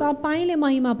the glory. तपाईले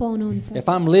महिमा पाउनुहुन्छ If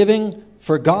I'm living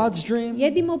for God's dream,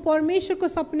 यदि म परमेश्वरको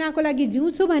सपनाको लागि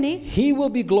जिउँछु भने He will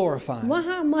be glorified.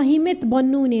 उहाँ महिमित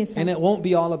बन्नुहुनेछ And it won't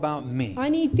be all about me.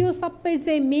 अनि त्यो सबै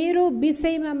चाहिँ मेरो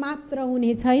विषयमा मात्र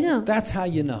हुने छैन That's how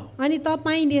you know. अनि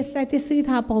तपाईले यसलाई त्यसरी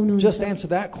थाहा पाउनुहुन्छ Just answer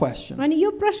that question. अनि यो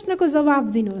प्रश्नको जवाफ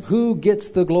दिनुहोस् Who gets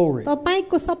the glory?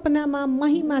 तपाईको सपनामा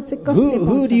महिमा चाहिँ कसले Who do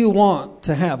पाउँछ you want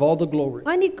to have all the glory?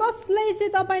 अनि कसलाई चाहिँ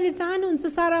तपाईले चाहनुहुन्छ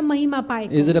सारा महिमा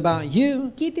पाएको Is it about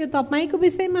you के त्यो तपाईको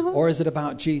विषयमा हो or is it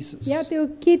about Jesus? या त्यो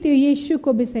के त्यो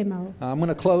येशूको विषयमा हो I'm going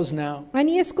to close now.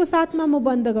 अनि यसको साथमा म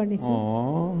बन्द गर्नेछु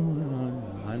Oh,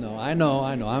 I know.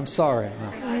 I'm sorry.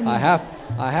 I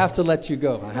have to let you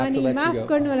go. I have to अनि let you माफ go.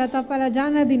 गर्नु होला तपाईलाई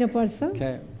जान दिन पर्छ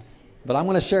Okay. But I'm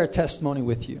going to share a testimony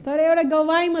with you. तर एउटा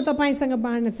गवाही म तपाईसँग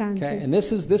बाँड्न Okay. चाहन्छु And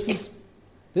this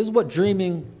is what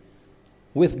dreaming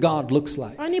with God looks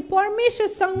like. अनि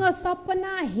परमेश्वरसँग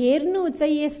सपना हेर्नु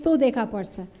चाहिँ यस्तो देखा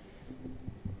पर्छ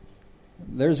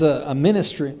There's a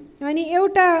ministry अनि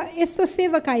एउटा यस्तो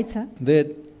सेवकाई छ that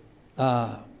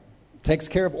takes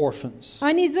care of orphans.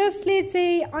 अनि जसले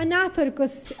चाहिँ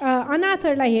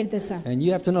अनाथहरूलाई हेर्दछ And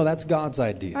you have to know that's God's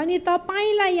idea. अनि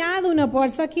तपाईलाई याद हुन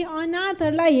पर्छ कि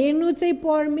अनाथहरूलाई हेर्नु चाहिँ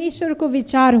परमेश्वरको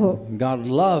विचार हो God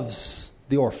loves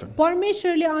the orphan.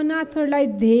 परमेश्वरले अनाथहरूलाई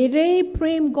धेरै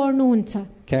प्रेम गर्नुहुन्छ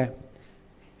Okay.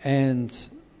 And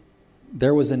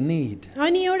there was a need,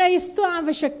 अनि एउटा यस्तो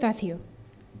आवश्यकता थियो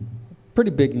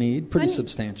pretty big need, pretty अनि-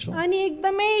 substantial. अनि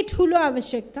एकदमै ठुलो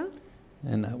आवश्यकता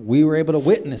And we were able to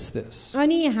witness this.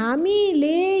 अनि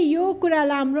हामीले यो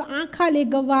कुरालाई हाम्रो आँखाले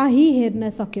गवाही हेर्न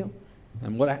सक्यौं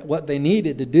And what they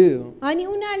needed to do अनि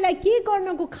उनीहरूलाई के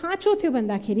गर्नको खाँचो थियो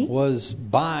भन्दाखेरि was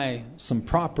buy some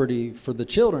property for the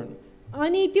children.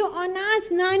 अनि त्यो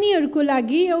अनाथ नानीहरूको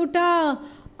लागि एउटा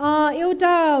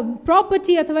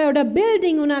प्रपर्टी अथवा एउटा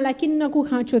बिल्डिङ उनीहरूलाई किन्नको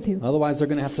खाँचो थियो Otherwise, they're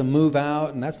going to have to move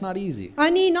out, and that's not easy.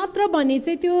 अनि नत्र भने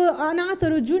चाहिँ त्यो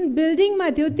अनाथहरू जुन बिल्डिङमा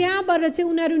थियो त्यहाँबाट चाहिँ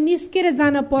उनीहरू निस्केर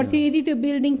जान पर्थ्यो यदि त्यो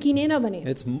बिल्डिङ किनेन भने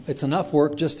It's enough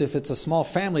work just if it's a small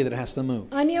family that has to move.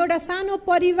 अनि एउटा सानो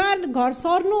परिवार घर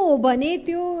सर्नु हो भने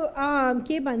त्यो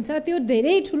के भन्छ त्यो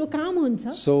धेरै ठुलो काम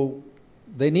हुन्छ So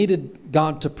They needed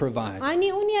God to provide.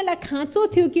 अनि उनीहरूलाई खाँचो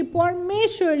थियो कि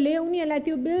परमेश्वरले उनीहरूलाई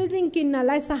त्यो बिल्डिङ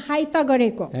किन्नलाई सहायता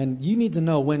गरेको. And you need to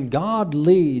know when God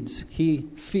leads, He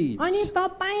feeds. अनि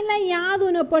तपाईलाई याद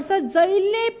हुनुपर्छ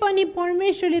जहिले पनि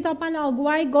परमेश्वरले तपाईलाई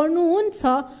अगुवाई गर्नुहुन्छ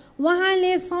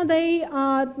उहाँले सधैँ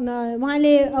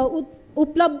उहाँले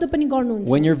उपलब्ध पनि गर्नुहुन्छ.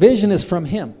 When your vision is from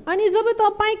Him, अनि जब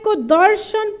तपाईको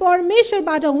दर्शन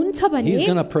परमेश्वरबाट हुन्छ भने He's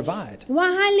going to provide.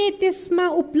 उहाँले त्यसमा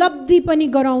उपलब्धि पनि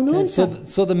And गराउनुहुन्छ.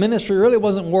 so the ministry really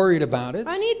wasn't worried about it.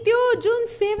 अनि त्यो जुन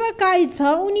सेवाकाई छ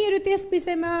उनीहरू त्यस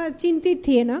विषयमा चिन्तित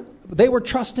थिएन. They were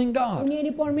trusting God.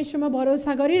 उनीहरू परमेश्वरमा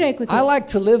भरोसा गरिरहेको I थियो. like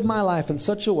to live my life in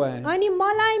such a way अनि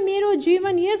मलाई मेरो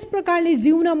जीवन यस प्रकारले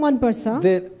जिउन मन पर्छ.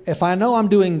 that if I know I'm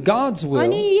doing God's अनि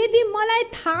will, यदि मलाई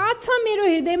थाहा छ मेरो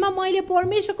हृदयमा मैले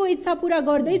परमेश्वरको इच्छा पूरा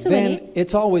गर्दै छु भने then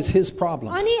it's always His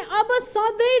problem. अनि अब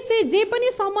सधैँ चाहिँ जे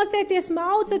पनि समस्या त्यसमा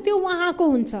आउँछ त्यो उहाँको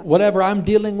हुन्छ. Whatever I'm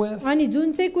dealing with, अनि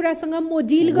जुन चाहिँ कुरासँग म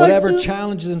डिल whatever गर्छु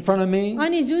challenges in front of me,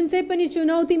 अनि जुन चाहिँ पनि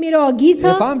चुनौती मेरो अघि छ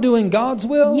if I'm doing God's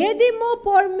will, यदि म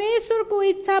परमेश्वरको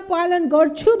इच्छा पालन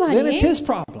गर्छु then भने it's His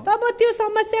problem. तब त्यो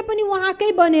समस्या पनि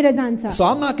उहाँकै बनेर जान्छ. So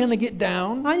I'm not going to get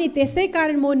down. अनि त्यसै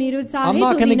कारण म I'm निरुत्साहित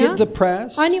not going to हुँदिन. get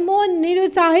depressed. अनि म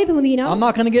निरुत्साहित हुँदिन. I'm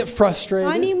not going to get अनि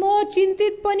frustrated. म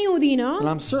चिन्तित पनि हुँदिन. And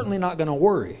I'm certainly not going to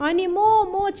worry. अनि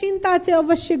म चिन्ता चाहिँ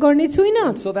अवश्य गर्ने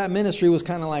छुइनँ. So that ministry was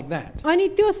kind of like that. अनि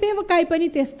त्यो सेवकाई पनि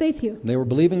त्यस्तै थियो. They were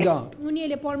believing God,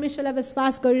 उनीहरूले परमेश्वरलाई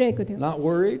विश्वास गरिरहेको थियो. not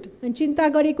worried, अनि चिन्ता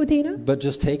गरेको थिएन. but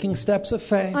just taking steps of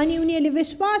faith, अनि उनीहरूले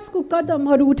विश्वासको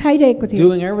कदमहरू उठाइरहेको थियो.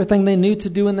 doing everything they knew to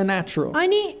do in the natural.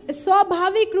 अनि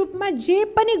स्वाभाविक रूपमा जे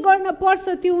पनि गर्न पर्छ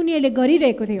त्यो उनीहरूले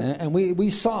गरिरहेको थियो. And we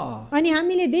saw अनि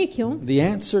हामीले देख्यौं the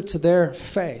answer to their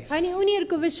faith अनि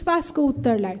उनीहरूको विश्वासको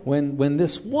उत्तरलाई. when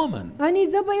this woman अनि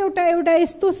जब एउटा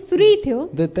यस्तो स्त्री थियो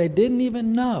that they didn't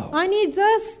even know, अनि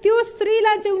त्यो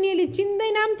स्त्रीलाई चाहिँ उनीहरूले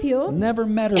चिन्दैनन् थियो. never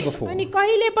met her before. अनि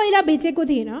कहिले पहिला भेटेको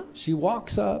थिएन. She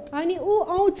walks up अनि ऊ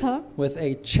आउँछ with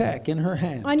a check in her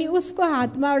hand. अनि उसको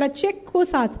हातमा एउटा चेकको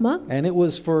साथमा And it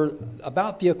was for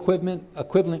about the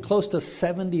equivalent close to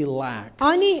 70 lakhs.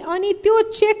 अनि त्यो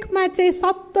चेकमा चाहिँ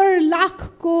 70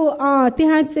 लाखको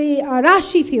त्यहाँ चाहिँ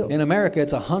राशि थियो. In America,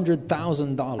 it's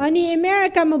 $100,000. अनि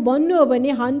अमेरिकामा भन्नु हो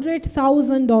भने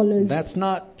 $100,000. That's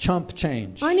not chump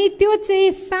change. अनि त्यो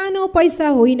चाहिँ सानो पैसा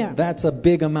होइन. That's a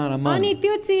big amount of अनि money.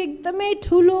 त्यो चाहिँ एकदमै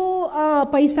ठुलो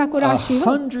पैसाको राशि हो.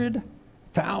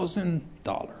 $100,000.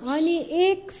 अनि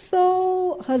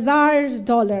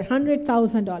 $100,000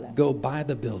 $100,000. Go buy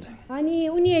the building. अनि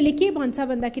उनीहरूले के भन्छ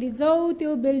भन्दाखेरि जाऊ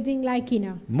त्यो बिल्डिङलाई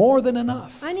किन. More than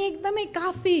enough अनि एकदमै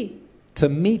काफी to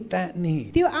meet that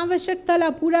need. त्यो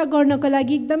आवश्यकतालाई पूरा गर्नको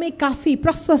लागि एकदमै काफी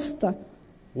प्रशस्त.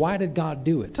 Why did God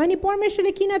do it? अनि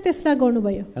परमेश्वरले किन त्यसलाई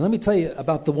गर्नुभयो. And let me tell you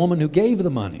about the woman who gave the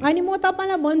money. अनि म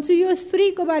तपाईलाई भन्छु यो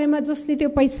स्त्रीको बारेमा जसले त्यो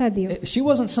पैसा दियो. She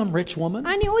wasn't some rich woman.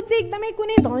 अनि ऊ चाहिँ एकदमै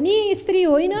कुनै धनी स्त्री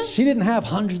होइन. She didn't have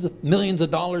hundreds of millions of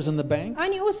dollars in the bank.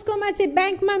 अनि उसकोमा चाहिँ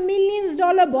ब्याङ्कमा मिलियन्स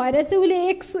डलर भएर चाहिँ उले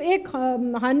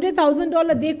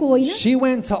 $100,000 दिएको होइन. She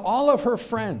went to all of her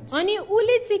friends अनि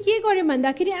उले चाहिँ के गर्यो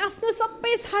भन्दाखेरि आफ्नो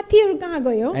सबै साथीहरू कहाँ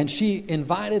गयो. and she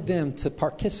invited them to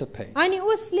participate. अनि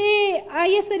उसले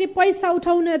यसरी पैसा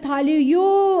उठाउन थाल्यो यो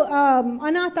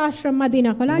अनाथ आश्रममा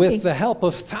दिनको लागि. With the help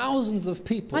of thousands of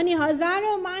people. अनि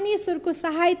हजारौं मानिसहरूको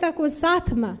सहायताको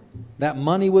साथमा That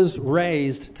money was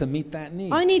raised to meet that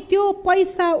need. अनि त्यो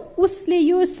पैसा उसले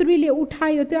यो स्त्रीले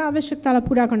उठायो त्यो आवश्यकतालाई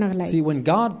पूरा गर्नको लागि. See, when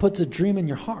God puts a dream in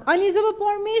your heart, अनि जब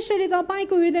परमेश्वरले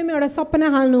तपाईको हृदयमा एउटा सपना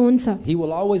हाल्नुहुन्छ He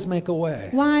will always make a way.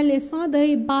 उहाँले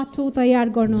सधैँ बाटो तयार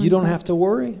गर्नुहुन्छ. You don't have to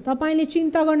worry. तपाईले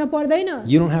चिन्ता गर्न पर्दैन.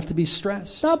 You don't have to be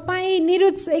stressed. तपाई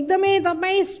एकदमै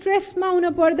तपाई स्ट्रेसमा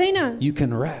हुन पर्दैन. You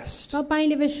can rest.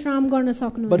 तपाईले विश्राम गर्न But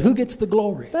सक्नुहुन्छ. who gets the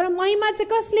glory? तर महिमा चाहिँ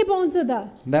कसले पाउँछ त.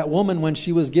 That woman, when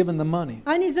she was given the money,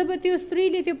 अनि जब त्यो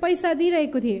स्त्रीले त्यो पैसा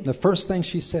दिइरहेको थिए the first thing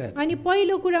she said, अनि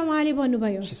पहिलो कुरा उहाँले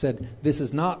भन्नुभयो. she said, "This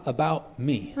is not about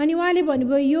me." अनि उहाँले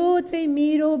भन्नुभयो यो चाहिँ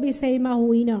मेरो विषयमा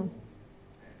होइन.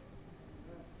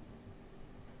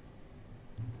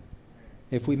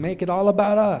 If we make it all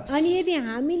about us, अनि यदि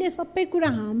हामीले सबै कुरा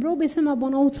हाम्रो विषयमा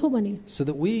बनाउँछौं भने so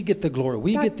that we get the glory,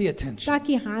 we get the attention,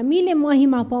 ताकि हामीले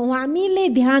महिमा पाऊँ, हामीले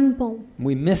ध्यान पाऊँ,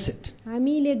 we miss it.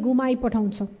 हामीले गुमाइ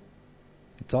पठाउँछौं.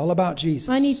 It's all about Jesus.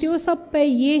 अनि त्यो सबै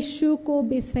येशूको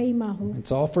विषयमा हो.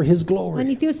 It's all for His अनि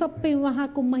glory. त्यो सबै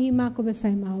उहाँको महिमाको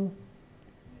विषयमा हो.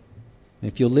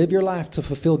 If you live your life to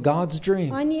fulfill God's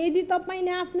dream, अनि यदि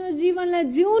तपाईले आफ्नो जीवनलाई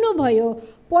जिउनु भयो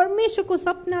परमेश्वरको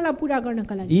सपनालाई पूरा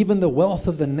गर्नका लागि Even the wealth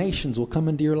of the nations will come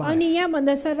into your life. अनि यहाँ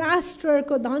भन्दछ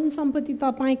राष्ट्रहरूको धन सम्पत्ति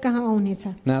तपाईँ कहाँ आउनेछ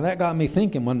Now that got me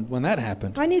thinking when that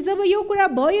happened. अनि जब यो कुरा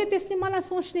भयो त्यसले मलाई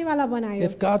सोच्नेवाला बनायो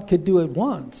If God could do it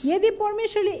once, यदि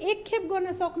परमेश्वरले एक खेप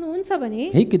गर्न सक्नुहुन्छ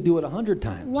भने He could do it 100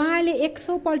 times. उहाँले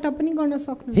 100 पल्ट पनि गर्न He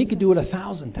सक्नुहुन्छ could do it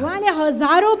 1,000 times. उहाँले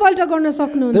हजारौं पल्ट गर्न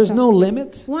सक्नुहुन्छ There's no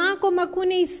limit. उहाँकोमा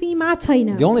कुनै सीमा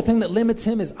छैन The only thing that limits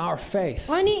Him is our faith.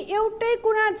 अनि एउटै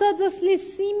कुरा छ जसले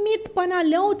सीमितपना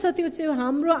ल्याउँछ त्यो चाहिँ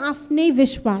हाम्रो आफ्नै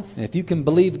विश्वास And if you can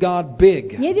believe God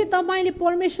big, यदि तपाईले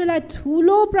परमेश्वरलाई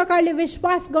ठूलो प्रकारले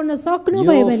विश्वास गर्न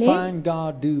सक्नुभयो you'll भने find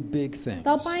God do big things.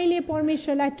 तपाईले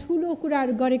परमेश्वरलाई ठूलो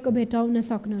कुराहरू गरेको भेटाउन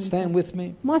सक्नुहुन्छ Stand with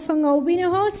me. मसँग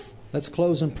उभिनुहोस् Let's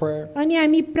close in prayer. अनि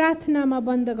हामी प्रार्थनामा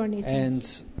बन्द गर्नेछौँ And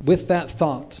with that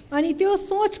thought, अनि त्यो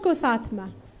सोचको साथमा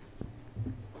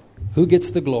who gets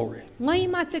the glory?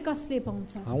 महिमा चाहिँ कसले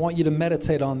पाउँछ I want you to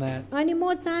meditate on that. अनि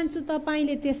म चाहन्छु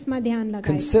तपाईले त्यसमा ध्यान लगाई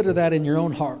Consider that in your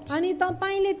own heart. अनि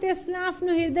तपाईले त्यसलाई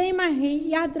आफ्नो हृदयमा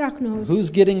याद राख्नुहोस् Who's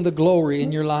getting the glory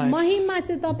in your life? महिमा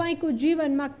चाहिँ तपाईको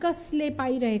जीवनमा कसले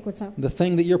पाइरहेको छ The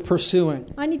thing that you're pursuing.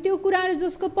 अनि त्यो कुराहरू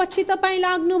जसको पछि तपाई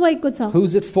लाग्नु भएको छ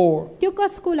Who's it for? त्यो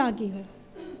कसको लागि हो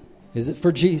Is it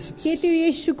for Jesus? के त्यो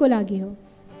येशूको लागि हो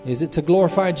Is it to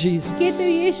glorify Jesus? के त्यो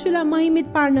येशूलाई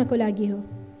महिमित पार्नको लागि हो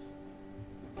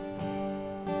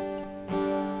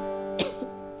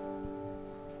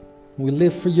We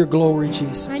live for your glory,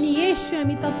 Jesus. अनि येशू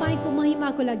हामी तपाईको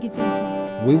महिमाको लागि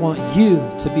जिउँछौँ We want you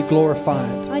to be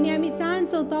glorified. अनि हामी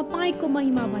चाहन्छौँ तपाईको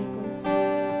महिमा भएको होस्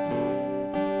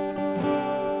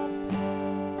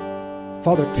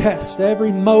Father, test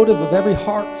every motive of every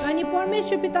heart. अनि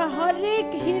परमेश्वर पिता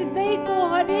हरेक हृदयको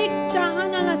हरेक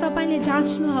चाहनालाई तपाईले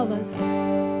जाँच्नुहोस्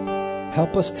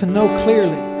Help us to know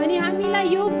clearly अनि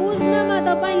हामीलाई यो बुझ्नमा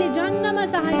तपाईले जान्नमा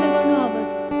सहायता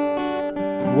गर्नुहोस्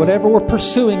whatever we're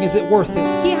pursuing, is it worth it?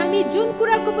 कि हामी जुन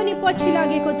कुराको पनि पछि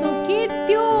लागेको छौं के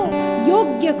त्यो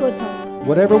योग्यको छ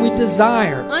Whatever we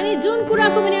desire, अनि जुन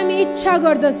कुराको पनि हामी इच्छा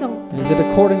गर्दछौं is it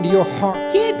according to your heart?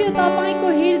 के त्यो तपाईको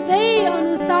हृदय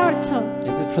अनुसार छ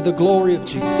Is it for the glory of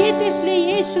के Jesus? त्यसले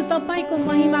येशू तपाईको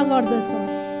महिमा गर्दछ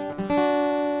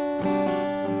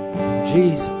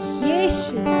Jesus,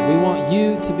 Yeshu we want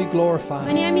you to be glorified.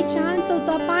 अनि हामी चाहन्छौं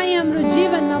तपाई हाम्रो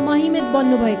जीवनमा महिमित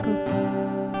बन्नु भएको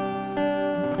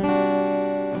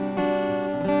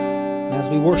As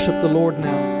we worship the Lord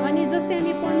now, अनि जसै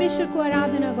हामी परमेश्वरको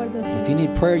आराधना गर्दछौं if you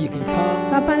need prayer, you can come.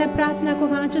 तपाईलाई प्रार्थनाको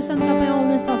खाँचोसम्म तपाई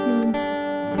आउन सक्नुहुन्छ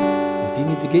If you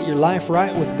need to get your life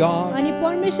right with God, अनि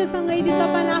परमेश्वरसँग यदि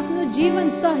तपाईले आफ्नो जीवन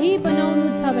सही बनाउनु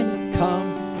छ भने come.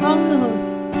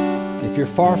 आउनुहोस् If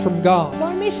you're far from God,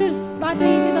 परमेश्वरबाट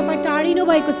यदि तपाई टाढिनु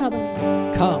भएको छ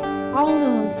भने come.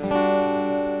 आउनुहोस्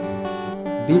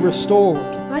Be restored.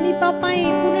 अनि तपाई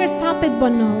पुनर्स्थापित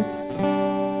बन्नुहोस्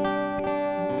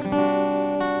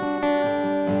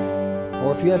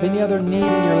Or if you have any other need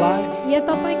in your life, या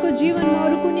तपाईको जीवनमा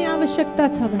अरु कुनै आवश्यकता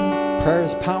छ भने prayer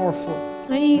is powerful.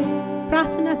 अनि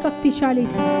प्रार्थना शक्तिशाली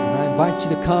छ And I invite you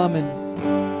to come and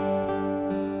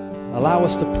allow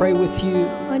us to pray with you.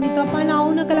 अनि तपाईलाई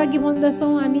आउनका लागि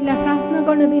भन्दछौं हामीलाई प्रार्थना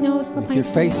गर्न दिनुहोस् If you're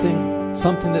तपाई facing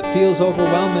something that feels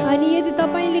overwhelming, अनि यदि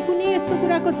तपाईले कुनै यस्तो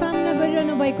कुराको सामना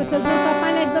गरिरहनु भएको छ जो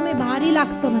तपाईलाई एकदमै भारी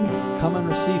लाग्छ भने come and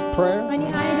receive prayer. अनि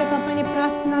आएर तपाईले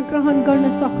प्रार्थना ग्रहण गर्न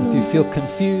If you सक्नुहुन्छ feel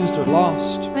confused or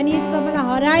lost, अनि यदि तपाईलाई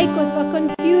हराएको अथवा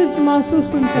कन्फ्युज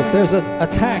महसुस हुन्छ if there's an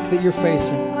attack that you're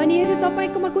facing, अनि यदि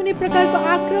तपाईकोमा कुनै प्रकारको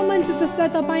आक्रमण छ जसलाई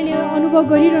तपाईले अनुभव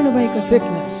गरिरहनु भएको छ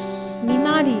sickness,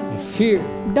 बिमारी fear,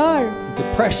 डर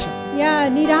depression, या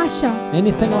निराशा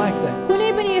anything like that, कुनै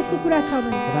पनि यस्तो कुरा छ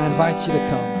भने then I invite you to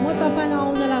come. म तपाईलाई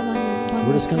आउनलाई भन्छु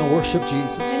We're just going to worship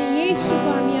Jesus. अनि येशूको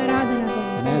हामी आराधना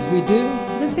And गर्छौं as we do,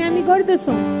 जसै हामी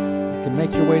गर्दछौं you can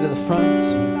make your way to the front.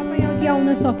 अनि तपाई अघि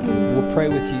आउन सक्नुहुन्छ We'll pray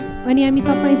with you. अनि हामी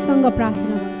तपाईसँग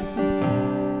प्रार्थना गर्छौं